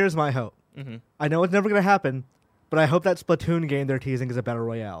 announcements. Here's my hope. I know it's never going to happen, but I hope that Splatoon game they're teasing is a battle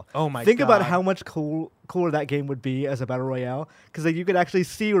royale. Oh my god! Think about how much cooler that game would be as a battle royale, because like, you could actually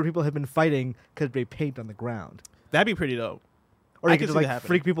see where people have been fighting because they paint on the ground. That'd be pretty dope. Or you could just like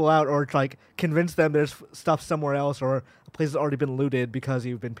freak people out, or like convince them there's stuff somewhere else, or a place has already been looted because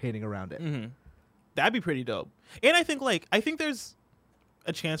you've been painting around it. That'd be pretty dope. And I think there's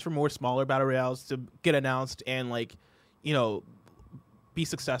a chance for more smaller battle royales to get announced and like, you know, be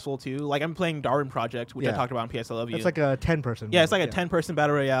successful too. Like I'm playing Darwin Project, which I talked about on PS I Love You. It's like a 10-person. Yeah, it's like a 10-person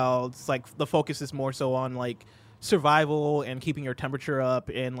battle royale. It's like the focus is more so on like survival and keeping your temperature up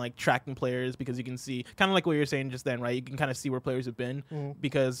and like tracking players, because you can see kind of like what you're saying just then, right? You can kind of see where players have been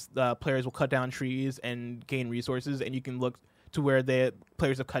because players will cut down trees and gain resources, and you can look to where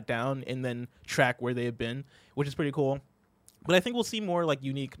players have cut down and then track where they have been, which is pretty cool. But I think we'll see more like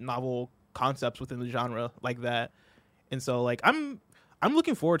unique, novel concepts within the genre like that. And so like I'm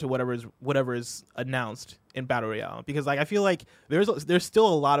looking forward to whatever is announced in Battle Royale, because like I feel like there's still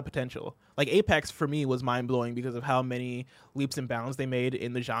a lot of potential. Like Apex for me was mind blowing because of how many leaps and bounds they made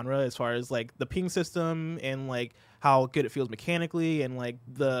in the genre, as far as like the ping system and like how good it feels mechanically, and like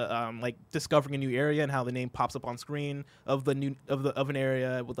the like discovering a new area and how the name pops up on screen of the new of an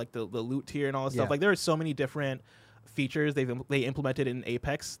area with like the loot tier and all that stuff. Like there are so many different features they implemented in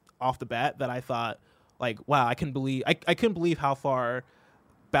Apex off the bat that I thought, like, wow, I couldn't believe how far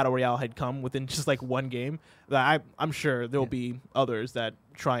Battle Royale had come within just like one game. That I'm sure there'll be others that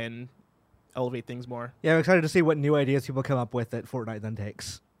try and elevate things more. Yeah, I'm excited to see what new ideas people come up with that Fortnite then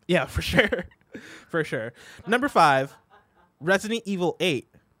takes. Yeah, for sure. For sure. Number 5, Resident Evil 8.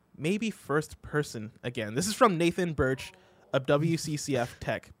 Maybe first person again. This is from Nathan Birch of WCCF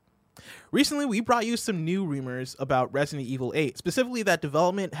Tech. Recently, we brought you some new rumors about Resident Evil 8, specifically that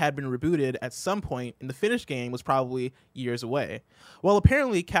development had been rebooted at some point and the finished game was probably years away. Well,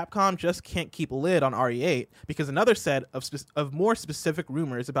 apparently, Capcom just can't keep a lid on RE8 because another set of more specific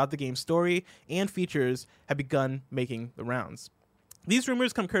rumors about the game's story and features have begun making the rounds. These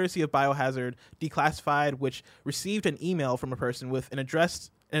rumors come courtesy of Biohazard Declassified, which received an email from a person with an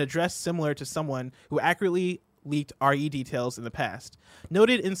address similar to someone who accurately leaked RE details in the past.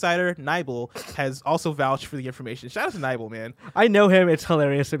 Noted insider Nibel has also vouched for the information. Shout out to Nibel, man. I know him. It's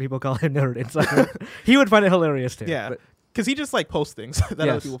hilarious that people call him Noted Insider. He would find it hilarious too. Yeah, because he just like posts things that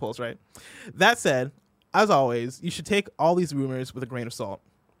other people post, right? That said, as always, you should take all these rumors with a grain of salt.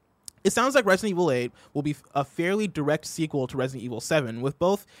 It sounds like Resident Evil 8 will be a fairly direct sequel to Resident Evil 7, with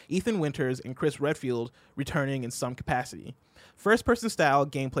both Ethan Winters and Chris Redfield returning in some capacity. First-person style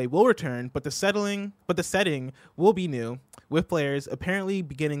gameplay will return, but the setting will be new, with players apparently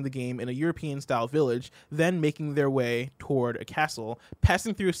beginning the game in a European-style village, then making their way toward a castle,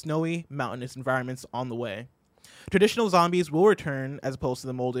 passing through snowy, mountainous environments on the way. Traditional zombies will return as opposed to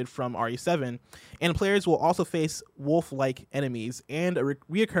the molded from RE7, and players will also face wolf-like enemies and a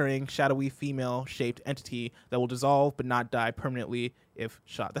reoccurring shadowy female-shaped entity that will dissolve but not die permanently if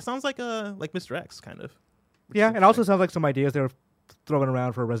shot. That sounds like Mr. X, kind of. Yeah, and also sounds like some ideas they were throwing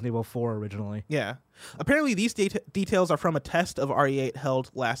around for Resident Evil 4 originally. Yeah. Apparently, these details are from a test of RE8 held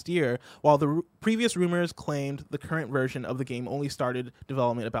last year, while the previous rumors claimed the current version of the game only started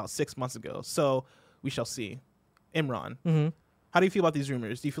development about 6 months ago. So, we shall see. Imran, how do you feel about these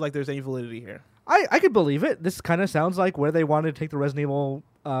rumors? Do you feel like there's any validity here? I could believe it. This kind of sounds like where they wanted to take the Resident Evil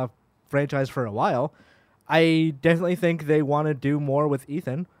franchise for a while. I definitely think they want to do more with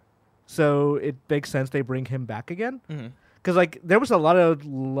Ethan. So it makes sense they bring him back again. Because like there was a lot of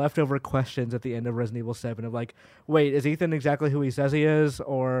leftover questions at the end of Resident Evil 7 of like, wait, is Ethan exactly who he says he is?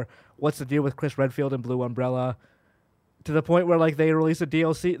 Or what's the deal with Chris Redfield and Blue Umbrella? To the point where like they released a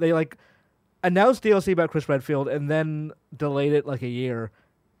DLC. They like announced DLC about Chris Redfield and then delayed it like a year.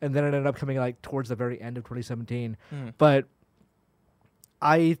 And then it ended up coming like towards the very end of 2017. But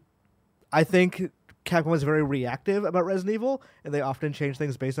I think Capcom was very reactive about Resident Evil, and they often change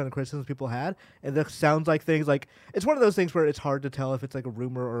things based on the criticisms people had. And this sounds like things like it's one of those things where it's hard to tell if it's like a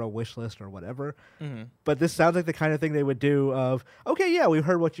rumor or a wish list or whatever. But this sounds like the kind of thing they would do of, okay, yeah, we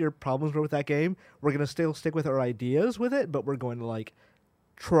heard what your problems were with that game. We're going to still stick with our ideas with it, but we're going to like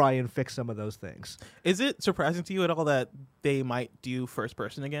try and fix some of those things. Is it surprising to you at all that they might do first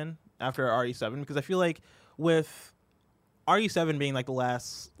person again after RE7? Because I feel like with RE7 being like the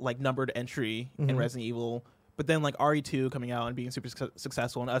last like numbered entry in Resident Evil, but then like RE2 coming out and being super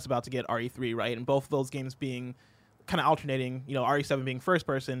successful, and us about to get RE3, right? And both of those games being kind of alternating, you know, RE7 being first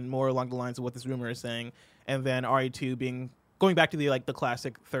person, more along the lines of what this rumor is saying, and then RE2 going back to the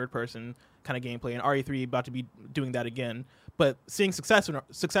classic third person kind of gameplay, and RE3 about to be doing that again. But seeing success in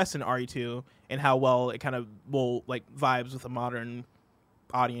RE2 and how well it kind of will vibes with a modern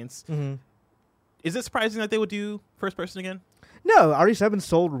audience. Mm-hmm. Is it surprising that they would do first person again? No, RE7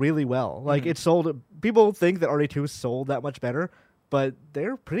 sold really well. It sold. People think that RE2 sold that much better, but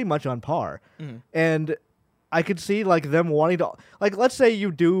they're pretty much on par. Mm-hmm. And I could see them wanting to let's say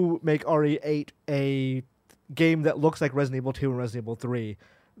you do make RE8 a game that looks like Resident Evil 2 and Resident Evil 3,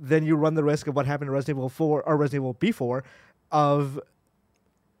 then you run the risk of what happened to Resident Evil 4 or Resident Evil B4 of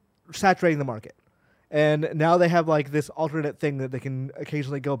saturating the market. And now they have this alternate thing that they can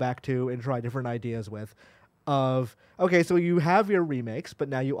occasionally go back to and try different ideas with. Of okay, so you have your remakes, but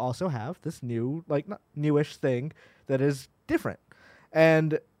now you also have this new not newish thing that is different.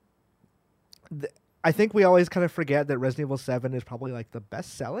 And I think we always kind of forget that Resident Evil 7 is probably the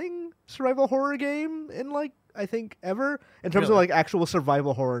best selling survival horror game in I think ever in terms of actual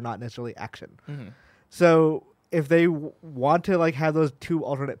survival horror, not necessarily action. Mm-hmm. So if they want to have those two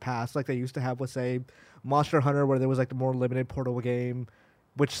alternate paths like they used to have with say Monster Hunter, where there was the more limited portable game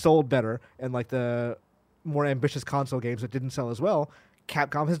which sold better, and the more ambitious console games that didn't sell as well,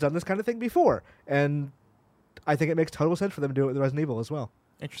 Capcom has done this kind of thing before, and I think it makes total sense for them to do it with Resident Evil as well.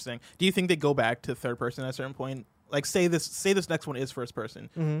 Interesting. Do you think they go back to third person at a certain point? Say this next one is first person.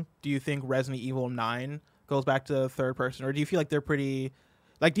 Mm-hmm. Do you think Resident Evil 9 goes back to third person, or do you feel they're pretty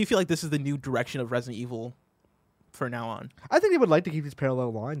do you feel this is the new direction of Resident Evil for now on? I think they would like to keep these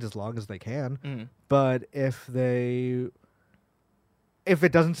parallel lines as long as they can. Mm-hmm. But if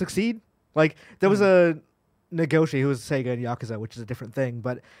it doesn't succeed, there was a Nagoshi who was Sega and Yakuza, which is a different thing.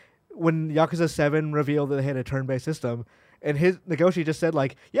 But when Yakuza 7 revealed that they had a turn-based system, and Nagoshi just said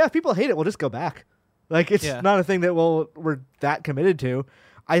yeah, if people hate it, we'll just go back. It's not a thing that we're that committed to.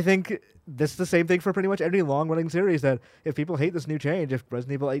 I think this is the same thing for pretty much any long-running series, that if people hate this new change, if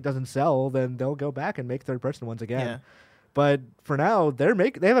Resident Evil 8 doesn't sell, then they'll go back and make third-person ones again. Yeah. But for now, they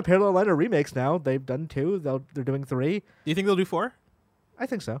have a parallel line of remakes now. They've done 2. They're doing 3. Do you think they'll do 4? I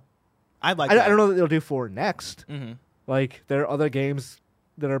think so. I don't know that they'll do 4 next. Mm-hmm. There are other games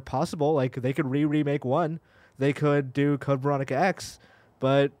that are possible. They could remake 1. They could do Code Veronica X.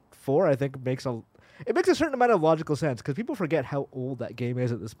 But 4, I think, makes a certain amount of logical sense, because people forget how old that game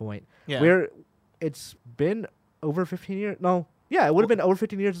is at this point. Yeah. It's been over 15 years. No. Yeah, it would have been over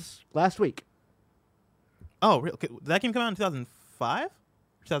 15 years last week. Oh, really? Okay. Did that game come out in 2005?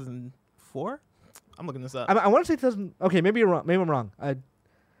 2004? I'm looking this up. I want to say 2000. Okay, maybe you're wrong. Maybe I'm wrong.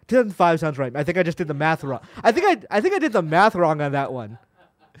 2005 sounds right. I think I just did the math wrong. I think I did the math wrong on that one.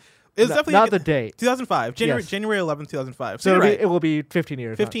 It's definitely not the date. 2005, January 11th, 2005. So it will be 15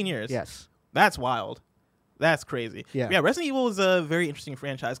 years. 15 years. Yes. That's wild. That's crazy. Yeah. Resident Evil is a very interesting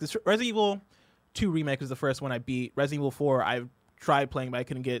franchise, because Resident Evil 2 Remake was the first one I beat. Resident Evil 4, I tried playing, but I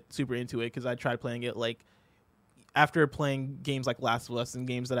couldn't get super into it, because I tried playing it after playing games like Last of Us and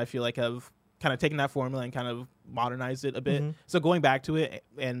games that I feel have kind of taken that formula and kind of modernized it a bit. Mm-hmm. So going back to it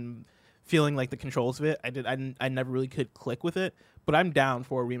and feeling the controls of it, I never really could click with it. But I'm down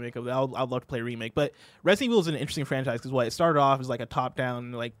for a remake of it. I'd love to play a remake. But Resident Evil is an interesting franchise, because it started off as a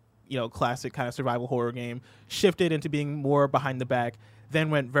top-down classic kind of survival horror game, shifted into being more behind the back,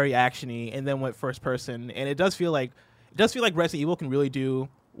 then went very actiony, and then went first person. And it does feel like Resident Evil can really do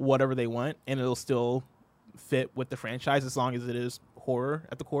whatever they want, and it'll still fit with the franchise as long as it is horror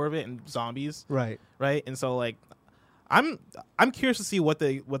at the core of it and zombies. Right. And so I'm curious to see what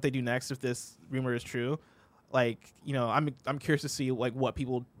they do next if this rumor is true. I'm curious to see what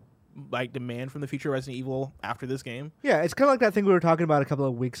people demand from the future Resident Evil after this game. Yeah, it's kind of like that thing we were talking about a couple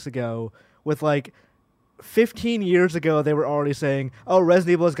of weeks ago with 15 years ago they were already saying, "Oh,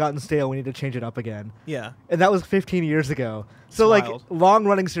 Resident Evil has gotten stale, we need to change it up again." Yeah. And that was 15 years ago. So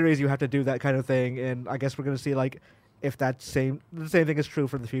long-running series, you have to do that kind of thing, and I guess we're going to see if the same thing is true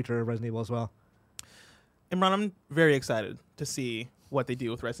for the future of Resident Evil as well. Imran, I'm very excited to see what they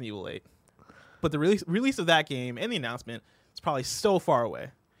do with Resident Evil 8. But the release of that game and the announcement is probably so far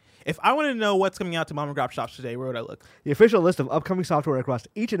away. If I wanted to know what's coming out to mom and pop shops today, where would I look? The official list of upcoming software across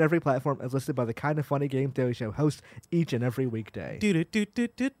each and every platform is listed by the Kind of Funny Games Daily Show host each and every weekday.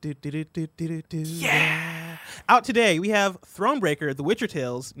 Yeah! Out today, we have Thronebreaker: The Witcher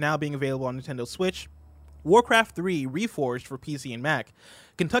Tales, now being available on Nintendo Switch. Warcraft 3 Reforged for PC and Mac.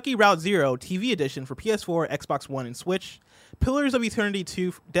 Kentucky Route Zero TV Edition for PS4, Xbox One, and Switch. Pillars of Eternity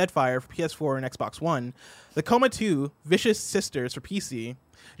 2 Deadfire for PS4 and Xbox One. The Coma 2 Vicious Sisters for PC.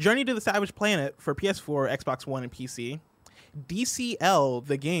 Journey to the Savage Planet for PS4, Xbox One, and PC. DCL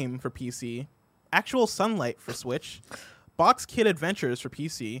The Game for PC. Actual Sunlight for Switch. Box Kid Adventures for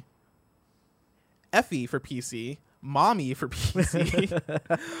PC. Effie for PC, Mommy for PC,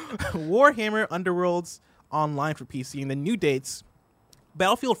 Warhammer Underworlds Online for PC, and the new dates.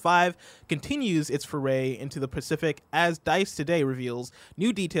 Battlefield 5 continues its foray into the Pacific as DICE today reveals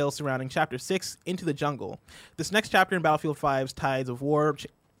new details surrounding Chapter 6, Into the Jungle. This next chapter in Battlefield 5's Tides of War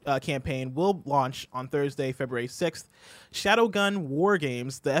campaign will launch on Thursday, February 6th. Shadowgun War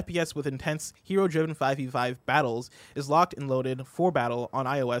Games, the FPS with intense hero-driven 5v5 battles, is locked and loaded for battle on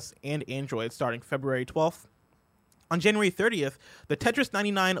iOS and Android starting February 12th. On January 30th, the Tetris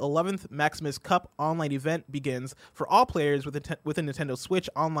 99 11th Maximus Cup online event begins for all players with a Nintendo Switch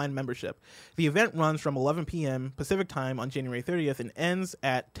online membership. The event runs from 11 p.m. Pacific Time on January 30th and ends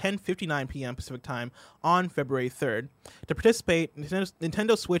at 10:59 p.m. Pacific Time on February 3rd. To participate,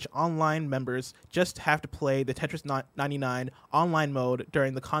 Nintendo Switch online members just have to play the Tetris 99 online mode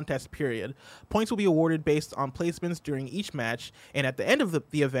during the contest period. Points will be awarded based on placements during each match, and at the end of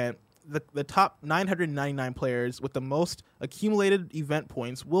the event, the top 999 players with the most accumulated event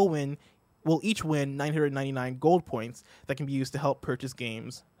points will each win 999 gold points that can be used to help purchase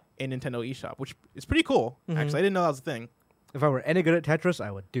games in Nintendo eShop, which is pretty cool. Actually, I didn't know that was a thing. If I were any good at Tetris,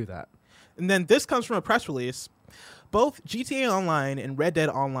 I would do that. And then this comes from a press release. Both GTA Online and Red Dead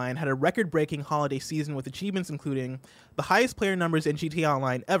Online had a record-breaking holiday season with achievements including the highest player numbers in GTA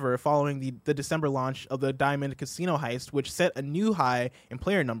Online ever following the December launch of the Diamond Casino Heist, which set a new high in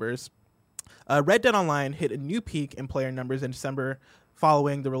player numbers. Red Dead Online hit a new peak in player numbers in December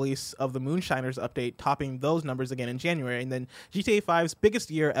following the release of the Moonshiners update, topping those numbers again in January. And then GTA 5's biggest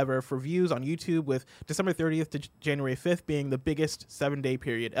year ever for views on YouTube, with December 30th to January 5th being the biggest 7-day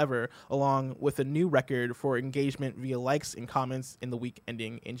period ever, along with a new record for engagement via likes and comments in the week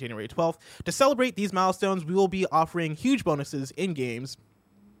ending in January 12th. To celebrate these milestones, we will be offering huge bonuses in games.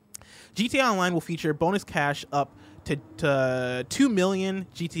 GTA Online will feature bonus cash up to $2 million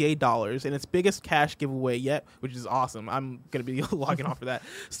GTA dollars in its biggest cash giveaway yet, which is awesome. I'm going to be logging off for that.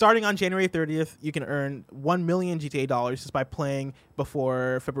 Starting on January 30th, you can earn $1 million GTA dollars just by playing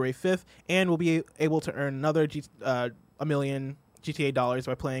before February 5th, and will be able to earn another $1 million GTA dollars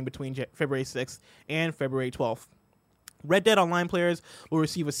by playing between February 6th and February 12th. Red Dead Online players will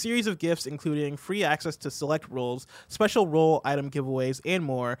receive a series of gifts, including free access to select roles, special role item giveaways, and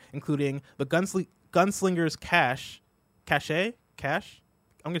more, including the Gunslinger's Cache? I'm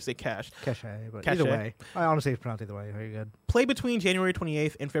going to say Cache, but either way. I honestly pronounce either way. Very good. Play between January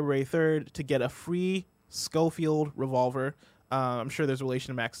 28th and February 3rd to get a free Schofield revolver. I'm sure there's a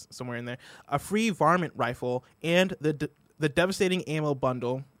relation to Max somewhere in there. A free varmint rifle, and the devastating ammo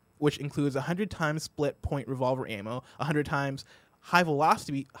bundle, which includes 100 times split point revolver ammo, 100 times high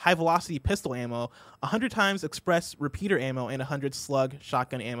velocity pistol ammo, 100 times express repeater ammo, and 100 slug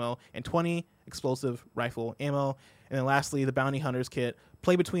shotgun ammo, and 20 explosive rifle ammo. And then lastly, the Bounty Hunters kit.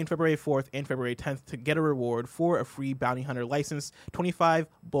 Play between February 4th and February 10th to get a reward for a free Bounty Hunter license, 25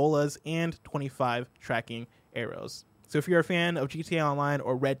 bolas, and 25 tracking arrows. So if you're a fan of GTA Online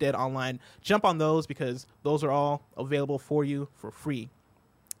or Red Dead Online, jump on those because those are all available for you for free.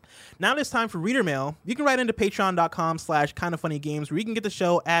 Now it's time for Reader Mail. You can write into patreon.com/kindoffunnygames where you can get the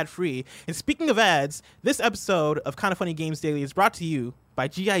show ad-free. And speaking of ads, this episode of Kinda Funny Games Daily is brought to you by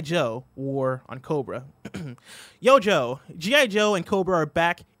G.I. Joe War on Cobra. Yo, Joe. G.I. Joe and Cobra are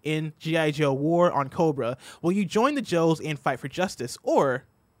back in G.I. Joe War on Cobra. Will you join the Joes and fight for justice, or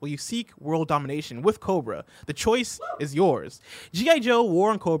will you seek world domination with Cobra? The choice is yours. G.I. Joe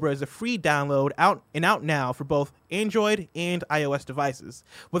War on Cobra is a free download out now for both Android and iOS devices.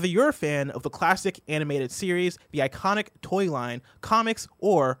 Whether you're a fan of the classic animated series, the iconic toy line, comics,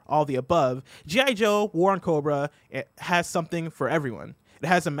 or all the above, G.I. Joe War on Cobra has something for everyone. It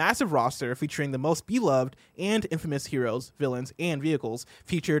has a massive roster featuring the most beloved and infamous heroes, villains, and vehicles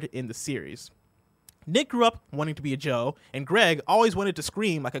featured in the series. Nick grew up wanting to be a Joe, and Greg always wanted to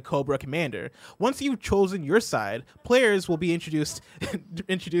scream like a Cobra commander. Once you've chosen your side, players will be introduced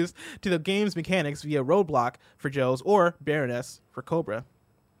to the game's mechanics via Roadblock for Joes or Baroness for Cobra.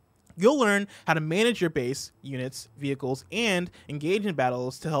 You'll learn how to manage your base, units, vehicles, and engage in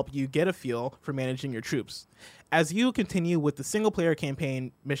battles to help you get a feel for managing your troops. As you continue with the single-player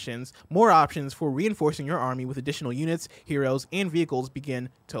campaign missions, more options for reinforcing your army with additional units, heroes, and vehicles begin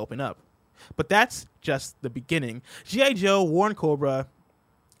to open up. But that's just the beginning. G.I. Joe War on Cobra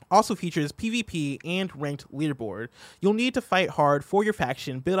also features PvP and ranked leaderboard. You'll need to fight hard for your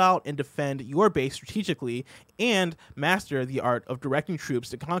faction, build out and defend your base strategically, and master the art of directing troops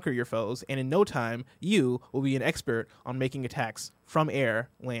to conquer your foes, and in no time, you will be an expert on making attacks from air,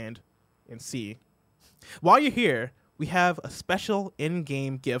 land, and sea. While you're here, we have a special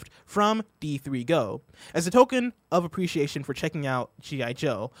in-game gift from D3Go. As a token of appreciation for checking out G.I.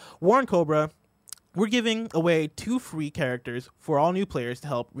 Joe, War on Cobra we're giving away 2 free characters for all new players to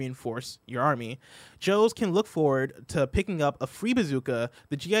help reinforce your army. Joes can look forward to picking up a free bazooka,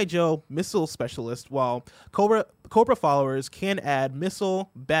 the G.I. Joe Missile Specialist, while Cobra followers can add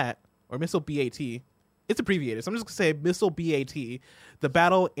Missile BAT, or Missile BAT. It's abbreviated, so I'm just going to say Missile BAT, the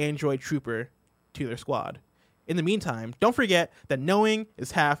Battle Android Trooper, to their squad. In the meantime, don't forget that knowing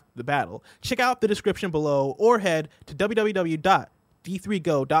is half the battle. Check out the description below or head to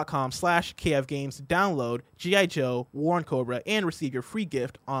d3go.com/kfgames to download G.I. Joe War on Cobra and receive your free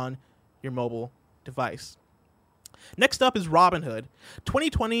gift on your mobile device. Next up is Robinhood.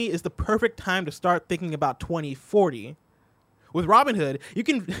 2020 is the perfect time to start thinking about 2040. With Robinhood,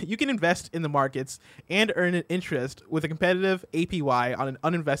 you can invest in the markets and earn an interest with a competitive APY on an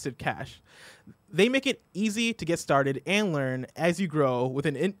uninvested cash. They make it easy to get started and learn as you grow with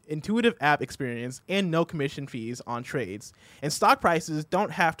an intuitive app experience and no commission fees on trades. And stock prices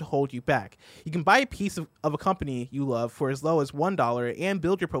don't have to hold you back. You can buy a piece of a company you love for as low as $1 and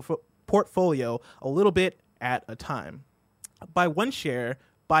build your portfolio a little bit at a time. Buy 1 share,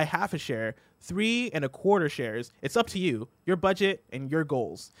 buy half a share, 3 1/4 shares. It's up to you, your budget, and your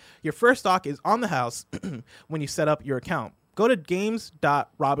goals. Your first stock is on the house when you set up your account. Go to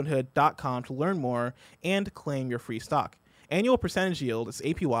games.robinhood.com to learn more and claim your free stock. Annual percentage yield, as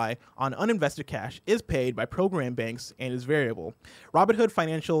APY, on uninvested cash is paid by program banks and is variable. Robinhood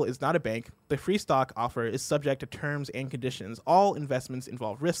Financial is not a bank. The free stock offer is subject to terms and conditions. All investments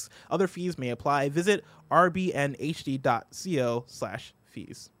involve risks. Other fees may apply. Visit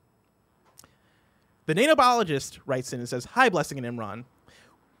rbnhd.co/fees. The nanobiologist writes in and says, "Hi, Blessing and Imran.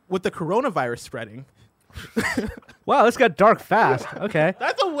 With the coronavirus spreading..." Wow, this got dark fast. Okay.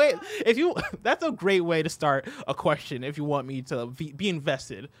 That's a great way to start a question if you want me to be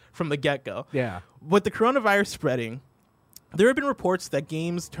invested from the get-go. Yeah. With the coronavirus spreading, there have been reports that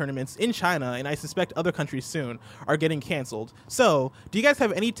games tournaments in China, and I suspect other countries soon, are getting canceled. So, do you guys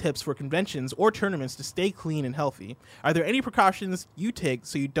have any tips for conventions or tournaments to stay clean and healthy? Are there any precautions you take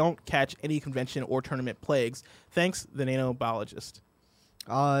so you don't catch any convention or tournament plagues? Thanks, the nanobiologist.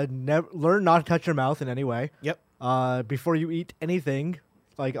 Learn not to touch your mouth in any way. Yep. Before you eat anything,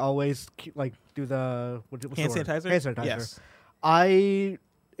 always do the hand sanitizer. Hand sanitizer. Yes. I,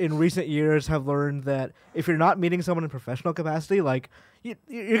 in recent years, have learned that if you're not meeting someone in professional capacity,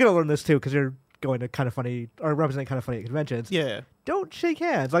 you're gonna learn this too because you're going to kind of funny or representing kind of funny at conventions. Yeah. Don't shake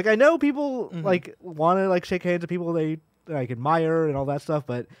hands. I know people want to shake hands with people they admire and all that stuff,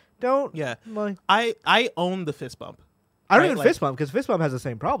 but don't. Yeah. I own the fist bump. I don't even fist bump because fist bump has the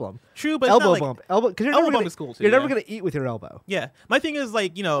same problem. True, but elbow it's not bump, elbow because elbow bump is cool too. You're never gonna eat with your elbow. Yeah, my thing is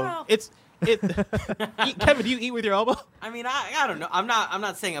Kevin, do you eat with your elbow? I mean, I don't know. I'm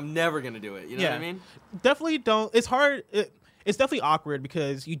not saying I'm never gonna do it. You know what I mean? Definitely don't. It's hard. It's definitely awkward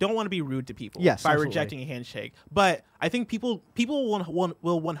because you don't want to be rude to people by absolutely. rejecting a handshake. But I think people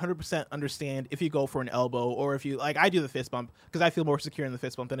will 100% understand if you go for an elbow or if you I do the fist bump because I feel more secure in the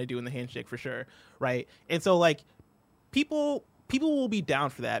fist bump than I do in the handshake for sure, right? And so people will be down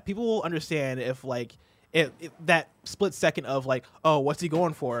for that. People will understand if that split second of oh, what's he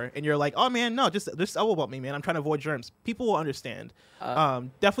going for? And you're like, oh man, no, just elbow bump me, man. I'm trying to avoid germs. People will understand.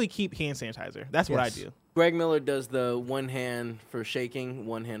 Definitely keep hand sanitizer. That's what I do. Greg Miller does the 1 hand for shaking,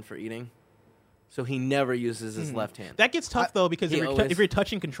 1 hand for eating. So he never uses his left hand. That gets tough though because if you're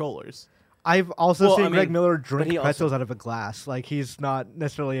touching controllers. I've also seen Greg Miller drink pretzels out of a glass. He's not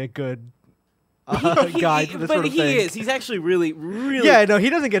necessarily a good guide for this sort of thing. But he is. He's actually really, really... Yeah, no, he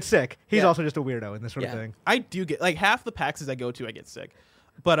doesn't get sick. He's also just a weirdo in this sort of thing. I do get... half the PAXs I go to, I get sick.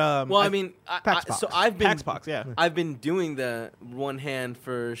 But, I've been doing the 1 hand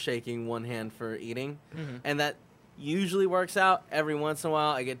for shaking, 1 hand for eating. Mm-hmm. And that usually works out. Every once in a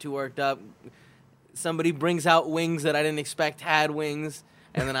while, I get too worked up. Somebody brings out wings that I didn't expect had wings.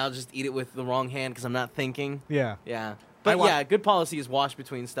 And then I'll just eat it with the wrong hand because I'm not thinking. Yeah. Yeah. But good policy is wash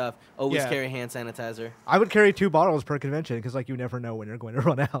between stuff. Always carry hand sanitizer. I would carry 2 bottles per convention because you never know when you're going to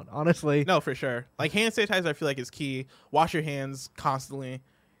run out, honestly. No, for sure. Hand sanitizer I feel is key. Wash your hands constantly.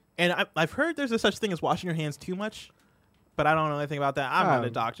 And I've heard there's a such thing as washing your hands too much, but I don't know anything about that. I'm not a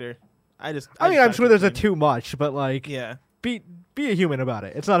doctor. I'm sure there's a too much, but be a human about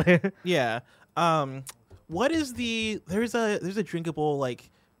it. It's not Yeah. What is there's a drinkable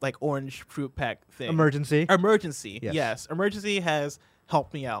orange fruit pack thing. Emergency. Yes. Emergency has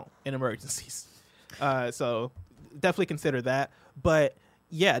helped me out in emergencies. So definitely consider that. But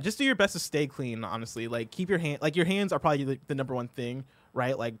yeah, just do your best to stay clean, honestly. Keep your your hands are probably the number one thing,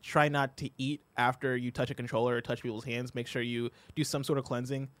 right? Try not to eat after you touch a controller or touch people's hands. Make sure you do some sort of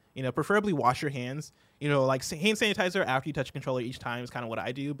cleansing. Preferably wash your hands. Hand sanitizer after you touch a controller each time is kind of what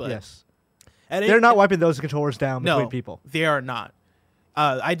I do, but yes. They're not wiping those controllers down between people. They are not.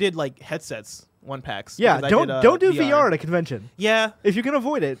 I did like headsets. 1-packs. Yeah, don't do VR at a convention. Yeah, if you can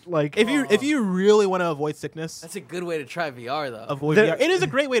avoid it, like if you really want to avoid sickness, that's a good way to try VR though. Avoid VR. It is a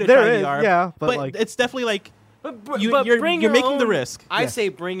great way to try VR. Yeah, but like, it's definitely like you're making the risk. I say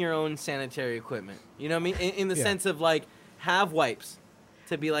bring your own sanitary equipment. You know what I mean? In the sense of like have wipes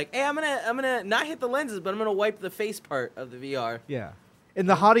to be like, hey, I'm gonna not hit the lenses, but I'm gonna wipe the face part of the VR. Yeah. In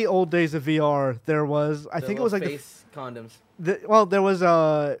the haughty old days of VR, there was I think it was like face condoms. There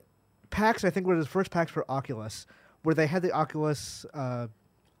was PAX, I think were the first PAX for Oculus, where they had the Oculus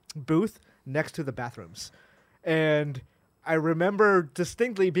booth next to the bathrooms. And I remember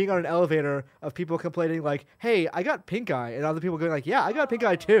distinctly being on an elevator of people complaining like, hey, I got pink eye. And other people going like, yeah, I got pink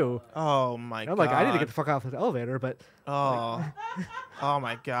eye too. Oh, my God. I'm like, I need to get the fuck off this elevator, but... Oh. Oh,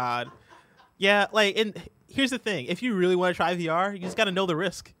 my God. Yeah, like... and here's the thing: if you really want to try VR, you just got to know the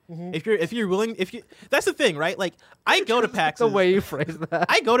risk. Mm-hmm. If you're willing, that's the thing, right? Like I go to PAX. The way you phrase that.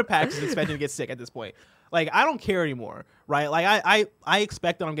 I go to PAX expecting to get sick at this point. Like I don't care anymore, right? Like I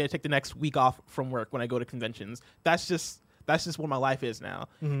expect that I'm going to take the next week off from work when I go to conventions. That's just what my life is now.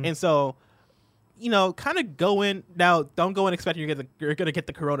 Mm-hmm. And so, kind of go in now. Don't go in expecting you're going to get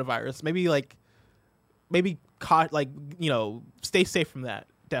the coronavirus. Maybe stay safe from that.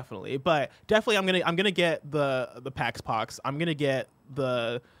 Definitely, but definitely, I'm gonna get the PAX pox. I'm gonna get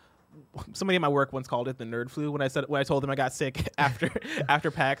somebody at my work once called it the nerd flu when I told them I got sick after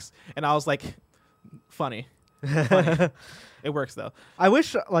PAX, and I was like, funny. It works though. I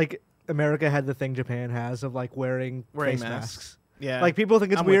wish like America had the thing Japan has of like wearing face masks. Yeah, like people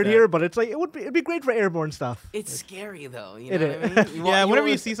think it's weird here, but it's like it'd be great for airborne stuff. It's scary though. You know what I mean? Yeah, whenever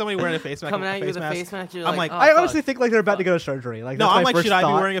you see somebody wearing a face mask, coming at you with a face mask, you're like, I honestly think like they're about to go to surgery. Like, no, I'm like, should I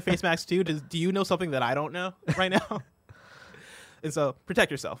be wearing a face mask too? Do you know something that I don't know right now? And so protect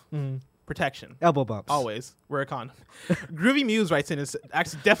yourself. Mm-hmm. Protection. Elbow bumps. Always wear a condom. Groovy Muse writes in is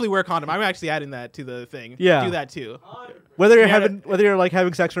actually definitely wear a condom. I'm actually adding that to the thing. Yeah, do that too. Whether you're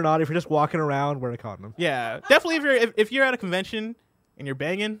having sex or not, if you're just walking around, wear a condom. Yeah, definitely. If you're at a convention and you're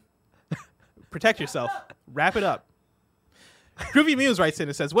banging, protect yourself. Wrap it up. Groovy Muse writes in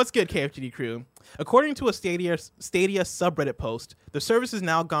and says, "What's good, KFGD crew? According to a Stadia subreddit post, the service is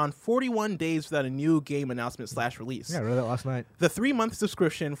now gone 41 days without a new game announcement / release. Yeah, I read that last night. The 3-month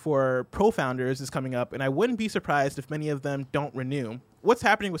subscription for pro founders is coming up, and I wouldn't be surprised if many of them don't renew. What's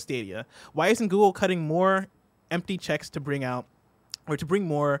happening with Stadia? Why isn't Google cutting more empty checks to bring out or to bring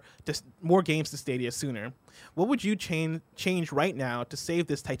more games to Stadia sooner? What would you change right now to save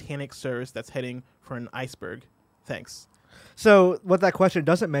this Titanic service that's heading for an iceberg? Thanks." So what that question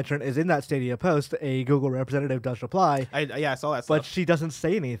doesn't mention is in that Stadia post, a Google representative does reply. I saw that stuff. But she doesn't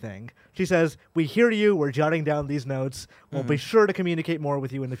say anything. She says, "We hear you. We're jotting down these notes. We'll be sure to communicate more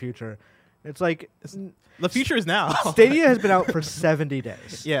with you in the future." It's like... the future is now. Stadia has been out for 70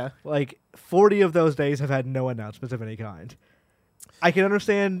 days. Yeah. Like 40 of those days have had no announcements of any kind. I can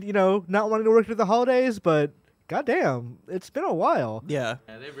understand, not wanting to work through the holidays, but goddamn, it's been a while. Yeah.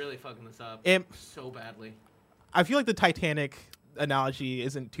 Yeah, they're really fucking this up so badly. I feel like the Titanic analogy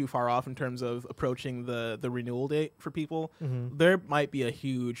isn't too far off in terms of approaching the renewal date for people. Mm-hmm. There might be a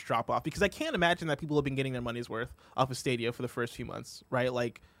huge drop off because I can't imagine that people have been getting their money's worth off of Stadia for the first few months, right?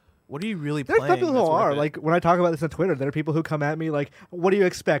 Like, what are you really playing? There's people who are. Like, when I talk about this on Twitter, there are people who come at me like, "What do you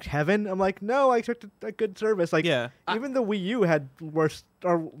expect, heaven?" I'm like, "No, I expect a good service." Like, yeah. Even the Wii U had worse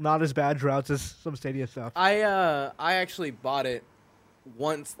or not as bad droughts as some Stadia stuff. I actually bought it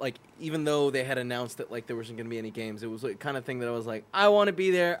once, like, even though they had announced that like there wasn't going to be any games. It was like kind of thing that I was like, I want to be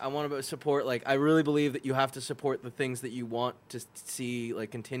there. I want to support. Like, I really believe that you have to support the things that you want to see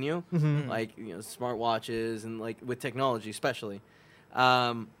like continue, like smartwatches and like with technology especially.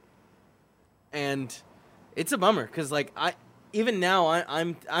 And it's a bummer because like even now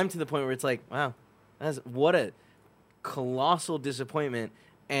I'm to the point where it's like, wow, what a colossal disappointment.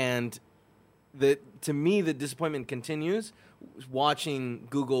 And to me the disappointment continues watching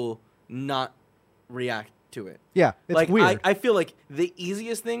Google not react to it. Yeah, it's like, weird. I feel like the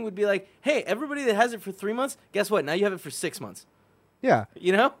easiest thing would be like, hey, everybody that has it for 3 months, guess what? Now you have it for 6 months. Yeah.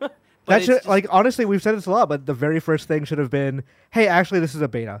 That should, like, honestly, we've said this a lot, but the very first thing should have been, hey, actually, this is a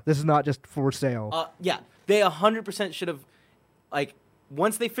beta. This is not just for sale. Yeah, they 100% should have, like,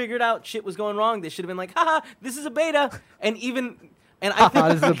 once they figured out shit was going wrong, they should have been like, haha, this is a beta. And I think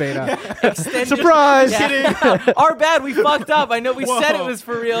this is a beta. Surprise! Yeah. Our bad, we fucked up. I know we said it was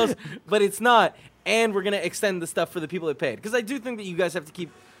for reals, but it's not. And we're going to extend the stuff for the people that paid. Because I do think that you guys have to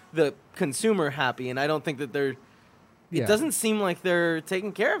keep the consumer happy, and I don't think that they're... It doesn't seem like they're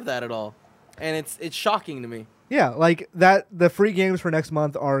taking care of that at all. And it's shocking to me. Yeah, like that. The free games for next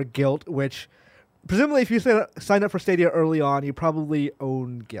month are Guilt, which presumably if you sign up for Stadia early on, you probably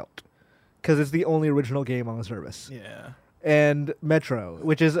own Guilt because it's the only original game on the service. Yeah. And Metro,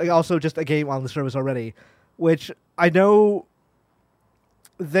 which is also just a game on the service already, which I know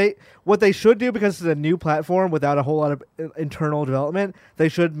what they should do, because it's a new platform without a whole lot of internal development, they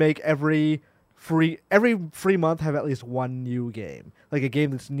should make every free month have at least one new game, like a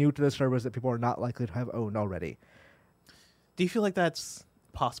game that's new to the service that people are not likely to have owned already. Do you feel like that's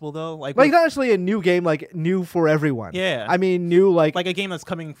possible though? Like not necessarily a new game, like new for everyone. Yeah. I mean new like a game that's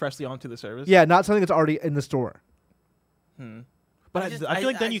coming freshly onto the service. Yeah, not something that's already in the store. But I feel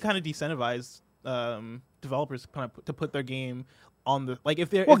like then you kind of decentivize developers kind of to put their game on the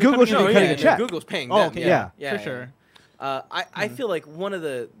if they're Google should be cutting a check. Google's paying them. Oh, okay, yeah, for sure. I feel like one of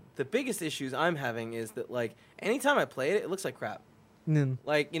the biggest issues I'm having is that like anytime I play it, it looks like crap.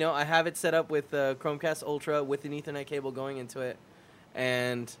 Like I have it set up with Chromecast Ultra with an Ethernet cable going into it,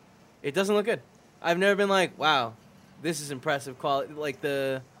 and it doesn't look good. I've never been like, wow, this is impressive quality. Like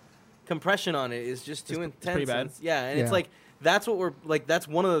the compression on it is just too intense. It's pretty bad. And it's like that's what we're like. That's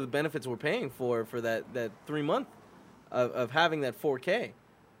one of the benefits we're paying for that 3 month of having that 4K,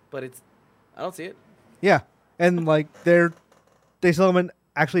 but I don't see it. Yeah, and like they still haven't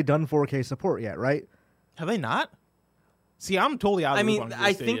actually done 4K support yet, right? Have they not? See, I'm totally out of the loop on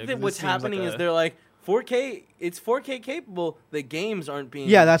I think that what's happening is they're like 4K. It's 4K capable. The games aren't being.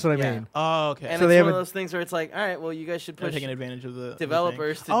 Yeah, that's what I mean. Oh, okay. And so it's one of those things where it's like, all right, well, you guys should push taking advantage of the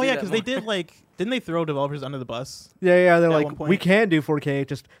developers. Oh yeah, because they did didn't they throw developers under the bus? Yeah. They're like, we can do 4K,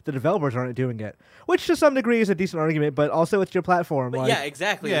 just the developers aren't doing it, which to some degree is a decent argument, but also it's your platform. But yeah,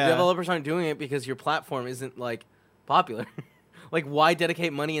 exactly. Yeah. The developers aren't doing it because your platform isn't like popular. Like, why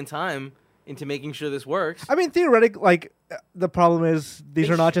dedicate money and time into making sure this works? I mean, theoretically, the problem is these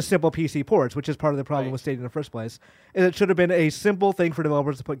are not just simple PC ports, which is part of the problem with Stadia in the first place. And it should have been a simple thing for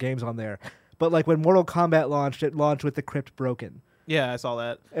developers to put games on there. But when Mortal Kombat launched, it launched with the crypt broken. Yeah, I saw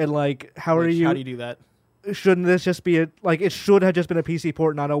that. And how do you do that? Shouldn't this just be it should have just been a PC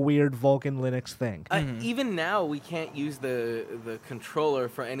port, not a weird Vulkan Linux thing. Even now, we can't use the controller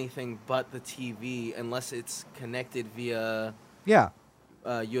for anything but the TV unless it's connected via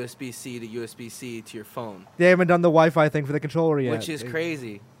USB-C to USB-C to your phone. They haven't done the Wi-Fi thing for the controller yet. Which is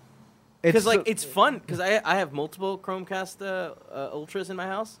crazy. Because it's fun, because I have multiple Chromecast Ultras in my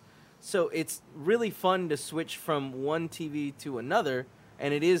house. So it's really fun to switch from one TV to another,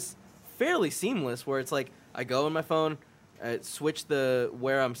 and it is fairly seamless where it's like I go on my phone, switch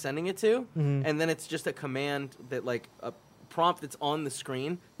where I'm sending it to, and then it's just a command that a prompt that's on the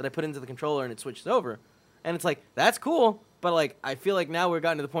screen that I put into the controller and it switches over. And it's like, that's cool, but I feel like now we've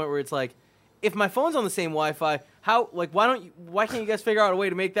gotten to the point where it's like, if my phone's on the same Wi-Fi, why can't you guys figure out a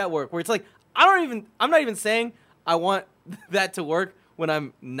way to make that work? Where it's like, I'm not even saying I want that to work when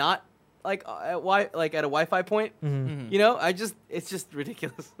I'm not at a Wi-Fi point. It's just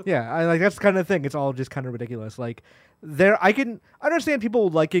ridiculous. Yeah, that's the kind of thing. It's all just kind of ridiculous. I can understand people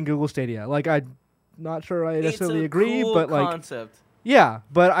liking Google Stadia. I'm not sure I necessarily agree, cool but concept. Yeah,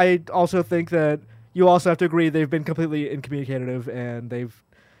 but I also think that you also have to agree they've been completely incommunicative, and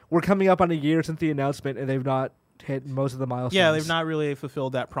we're coming up on a year since the announcement, and they've not hit most of the milestones. Yeah, they've not really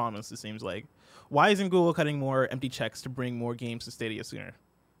fulfilled that promise, it seems like. Why isn't Google cutting more empty checks to bring more games to Stadia sooner?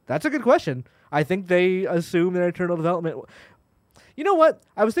 That's a good question. I think they assume their internal development. You know what?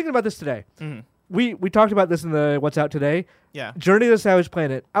 I was thinking about this today. We talked about this in the What's Out Today. Yeah. Journey to the Savage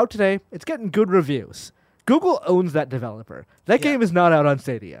Planet. Out today. It's getting good reviews. Google owns that developer. That game is not out on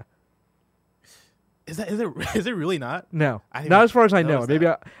Stadia. Is it really not? No, not as far as I know.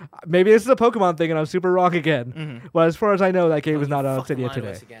 Maybe this is a Pokemon thing, and I'm super wrong again. But as far as I know, that game is not on Stadia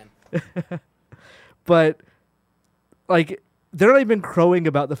today. But they're not even crowing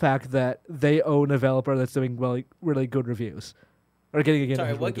about the fact that they own a developer that's doing really good reviews, or getting again.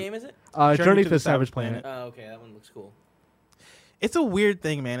 Sorry, what game is it? Journey to the Savage Planet. Oh, okay, that one looks cool. It's a weird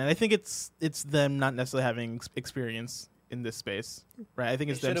thing, man, and I think it's them not necessarily having experience in this space, right? I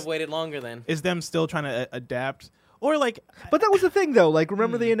think it's them should have waited longer then. Is them still trying to adapt, or But that was the thing, though.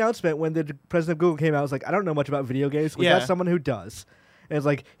 Remember the announcement when the president of Google came out? I was like, I don't know much about video games. We got someone who does, and it's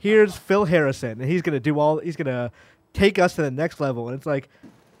like, here's Phil Harrison, and he's gonna take us to the next level. And it's like,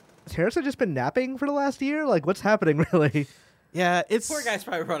 has Harrison just been napping for the last year? What's happening, really? Yeah, poor guy's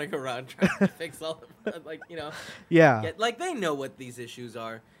probably running around trying to fix all of Yeah. They know what these issues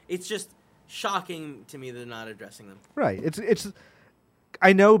are. It's just shocking to me they're not addressing them. Right.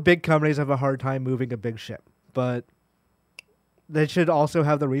 I know big companies have a hard time moving a big ship, but they should also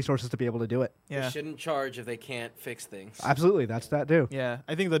have the resources to be able to do it. They shouldn't charge if they can't fix things. Absolutely, that's that too. Yeah,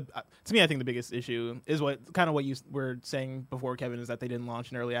 I think the biggest issue is what you were saying before, Kevin, is that they didn't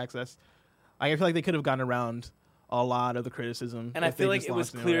launch in early access. I feel like they could have gotten around a lot of the criticism, and I feel like it was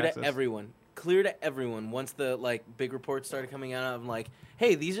clear to everyone. Clear to everyone once the big reports started coming out of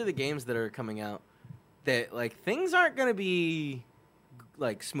hey, these are the games that are coming out. That things aren't gonna be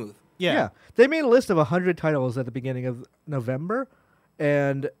smooth. Yeah. They made a list of 100 titles at the beginning of November,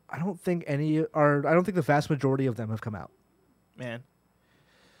 and I don't think the vast majority of them have come out. Man.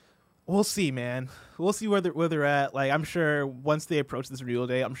 We'll see, man. We'll see where they're at. I'm sure once they approach this renewal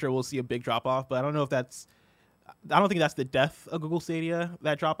day, I'm sure we'll see a big drop off, but I don't think that's the death of Google Stadia,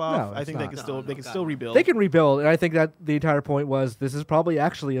 that drop off. No, I think they can still rebuild. They can rebuild, and I think that the entire point was this is probably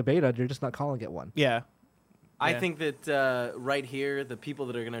actually a beta, you're just not calling it one. Yeah. I think that right here, the people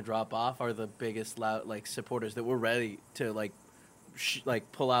that are going to drop off are the biggest supporters that were ready to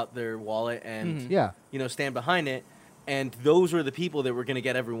pull out their wallet and stand behind it, and those were the people that were going to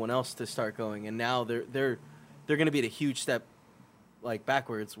get everyone else to start going. And now they're going to be at a huge step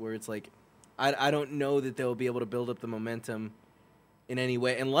backwards, where it's I don't know that they'll be able to build up the momentum in any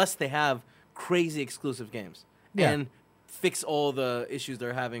way unless they have crazy exclusive games and fix all the issues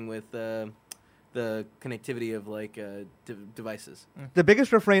they're having with the connectivity of devices. The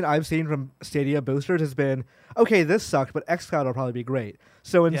biggest refrain I've seen from Stadia boosters has been, okay, this sucked, but xCloud will probably be great.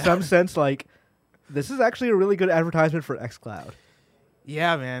 So in some sense, this is actually a really good advertisement for xCloud.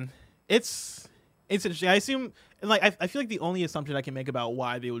 Yeah, man. It's interesting. I assume, I feel like the only assumption I can make about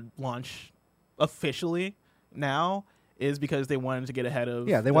why they would launch officially now is because they wanted to get ahead of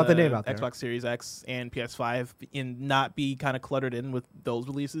they want the name out there. Xbox Series X and PS5 and not be kind of cluttered in with those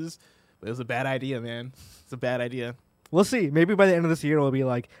releases. It was a bad idea, man. It's a bad idea. We'll see. Maybe by the end of this year, it'll be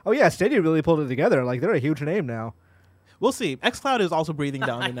oh yeah, Stadia really pulled it together. They're a huge name now. We'll see. xCloud is also breathing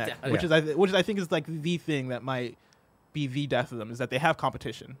down the neck, which I think is the thing that might be the death of them, is that they have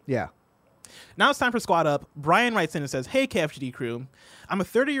competition. Yeah. Now it's time for Squad Up. Brian writes in and says, "Hey, KFGD crew. I'm a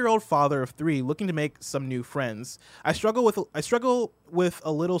 30-year-old father of 3 looking to make some new friends. I struggle with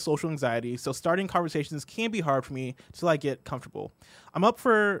a little social anxiety, so starting conversations can be hard for me till I get comfortable. I'm up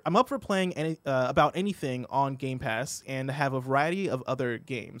for playing about anything on Game Pass and have a variety of other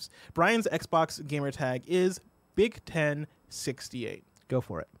games. Brian's Xbox gamer tag is Big1068. Go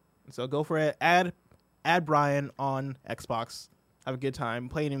for it. So go for it. Add Brian on Xbox. Have a good time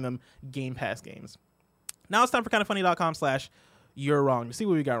playing in them Game Pass games. Now it's time for kindoffunny.com/you're wrong to see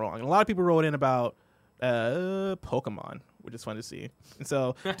what we got wrong. And a lot of people wrote in about Pokemon, which is fun to see. And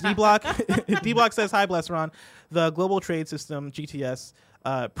so D-Block says, "Hi, Blesseron. The global trade system, GTS,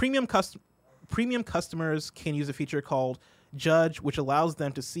 premium customers can use a feature called Judge, which allows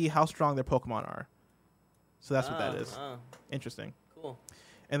them to see how strong their Pokemon are." So that's what that is. Interesting. Cool.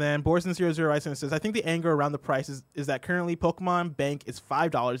 And then Borson00 writes in and says, "I think the anger around the price is that currently Pokemon Bank is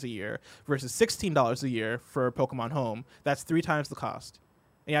 $5 a year versus $16 a year for Pokemon Home. That's 3 times the cost."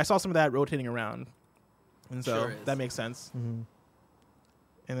 And yeah, I saw some of that rotating around. And so that makes sense. Mm-hmm.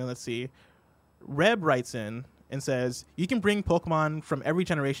 And then let's see. Reb writes in and says, "You can bring Pokemon from every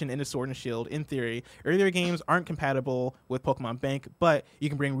generation into Sword and Shield in theory. Earlier games aren't compatible with Pokemon Bank, but you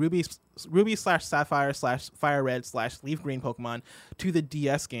can bring Ruby/Sapphire/Fire Red/Leaf Green Pokemon to the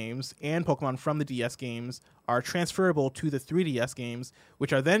DS games, and Pokemon from the DS games are transferable to the 3DS games,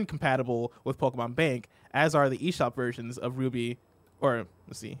 which are then compatible with Pokemon Bank, as are the eShop versions of Ruby." Or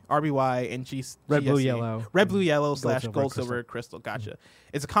let's see, RBY and Red, Blue, GSC. Yellow. Red, Blue, Yellow / Gold, Silver, Crystal. Gotcha.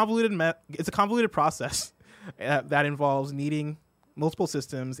 It's a convoluted process that involves needing multiple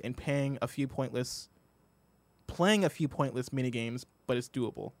systems and playing a few pointless mini games, but it's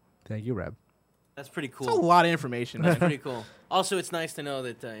doable. Thank you, Reb. That's pretty cool. It's a lot of information. That's pretty cool. Also, it's nice to know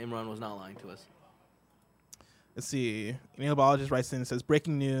that Imran was not lying to us. Let's see. Neobologist writes in and says,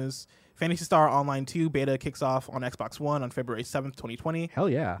 "Breaking news. Phantasy Star Online 2 beta kicks off on Xbox One on February 7th, 2020. Hell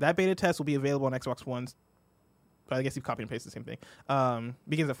yeah. That beta test will be available on Xbox One. But I guess you copy and paste the same thing.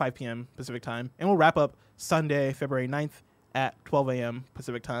 Begins at 5 p.m. Pacific time. And we'll wrap up Sunday, February 9th at 12 a.m.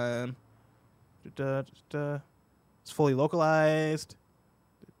 Pacific time. It's fully localized.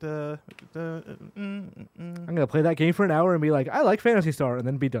 I'm going to play that game for an hour and be like, I like Phantasy Star, and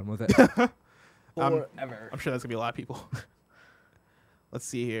then be done with it. Forever. I'm sure that's going to be a lot of people. Let's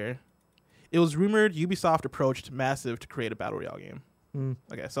see here. It was rumored Ubisoft approached Massive to create a Battle Royale game.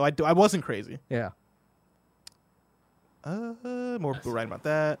 Okay, so I wasn't crazy. Yeah. More people writing about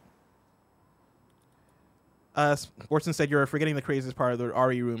that. Sportson said, "You're forgetting the craziest part of the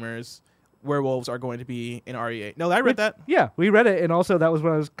RE rumors. Werewolves are going to be in RE8. No, I read that. Yeah, we read it, and also that was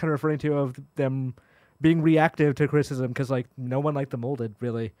what I was kind of referring to of them being reactive to criticism because like no one liked the molded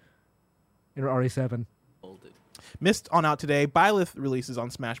really in RE7. Molded. Missed on out today. Byleth releases on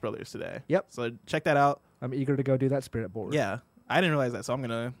Smash Brothers today. Yep. So check that out. I'm eager to go do that spirit board. Yeah. I didn't realize that, so I'm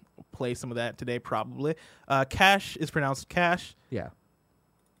gonna play some of that today probably. Cache is pronounced cash. Yeah.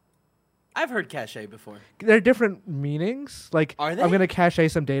 I've heard cache before. There are different meanings. Like, are they? I'm going to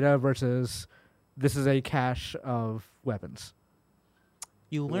cache some data versus this is a cache of weapons.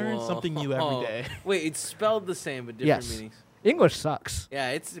 You learn something new every day. Wait, it's spelled the same but different Yes. meanings. English sucks. Yeah,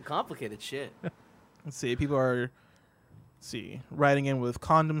 it's complicated shit. Let's see. People are writing in with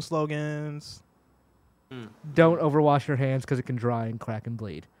condom slogans. Don't overwash your hands because it can dry and crack and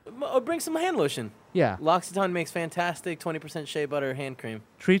bleed. Bring some hand lotion. Yeah. L'Occitane makes fantastic 20% shea butter hand cream.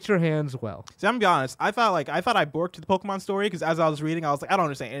 Treat your hands well. See, I'm gonna be honest. I thought I borked the Pokemon story because as I was reading, I was like, I don't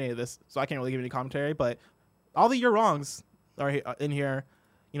understand any of this, so I can't really give any commentary. But all the you're wrongs are in here,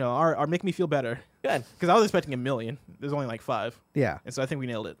 are making me feel better. Good. Because I was expecting 1 million. There's only like 5. Yeah. And so I think we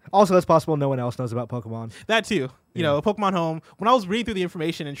nailed it. Also, it's possible no one else knows about Pokemon. That too. You know, Pokemon Home. When I was reading through the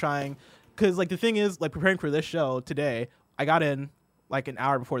information and trying, because like the thing is, like preparing for this show today, I got in like an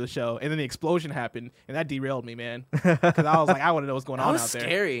hour before the show, and then the explosion happened, and that derailed me, man. Because I was like, I want to know what's going on out there. That was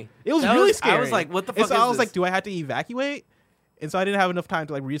scary. It was really scary. I was like, what the fuck and so is I was this? like, do I have to evacuate? And so I didn't have enough time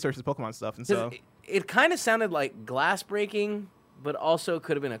to like research the Pokemon stuff, and so it kind of sounded like glass breaking, but also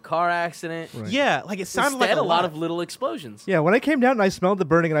could have been a car accident. Right. yeah, like it sounded Instead, like a lot of little explosions. Yeah, when I came down and I smelled the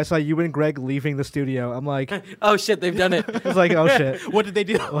burning and I saw you and Greg leaving the studio, I'm like, Oh shit, they've done it. I was like, oh shit. What did they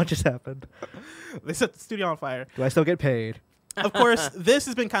do? What just happened? They set the studio on fire. Do I still get paid? Of course, this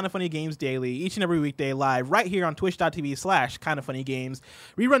has been Kinda Funny Games Daily, each and every weekday live right here on twitch.tv/KindaFunnyGames.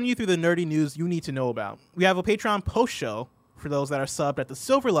 We run you through the nerdy news you need to know about. We have a Patreon post show for those that are subbed at the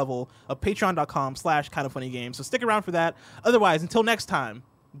silver level of patreon.com/KindaFunnyGames. So stick around for that. Otherwise, until next time,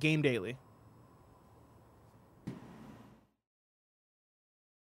 Game Daily.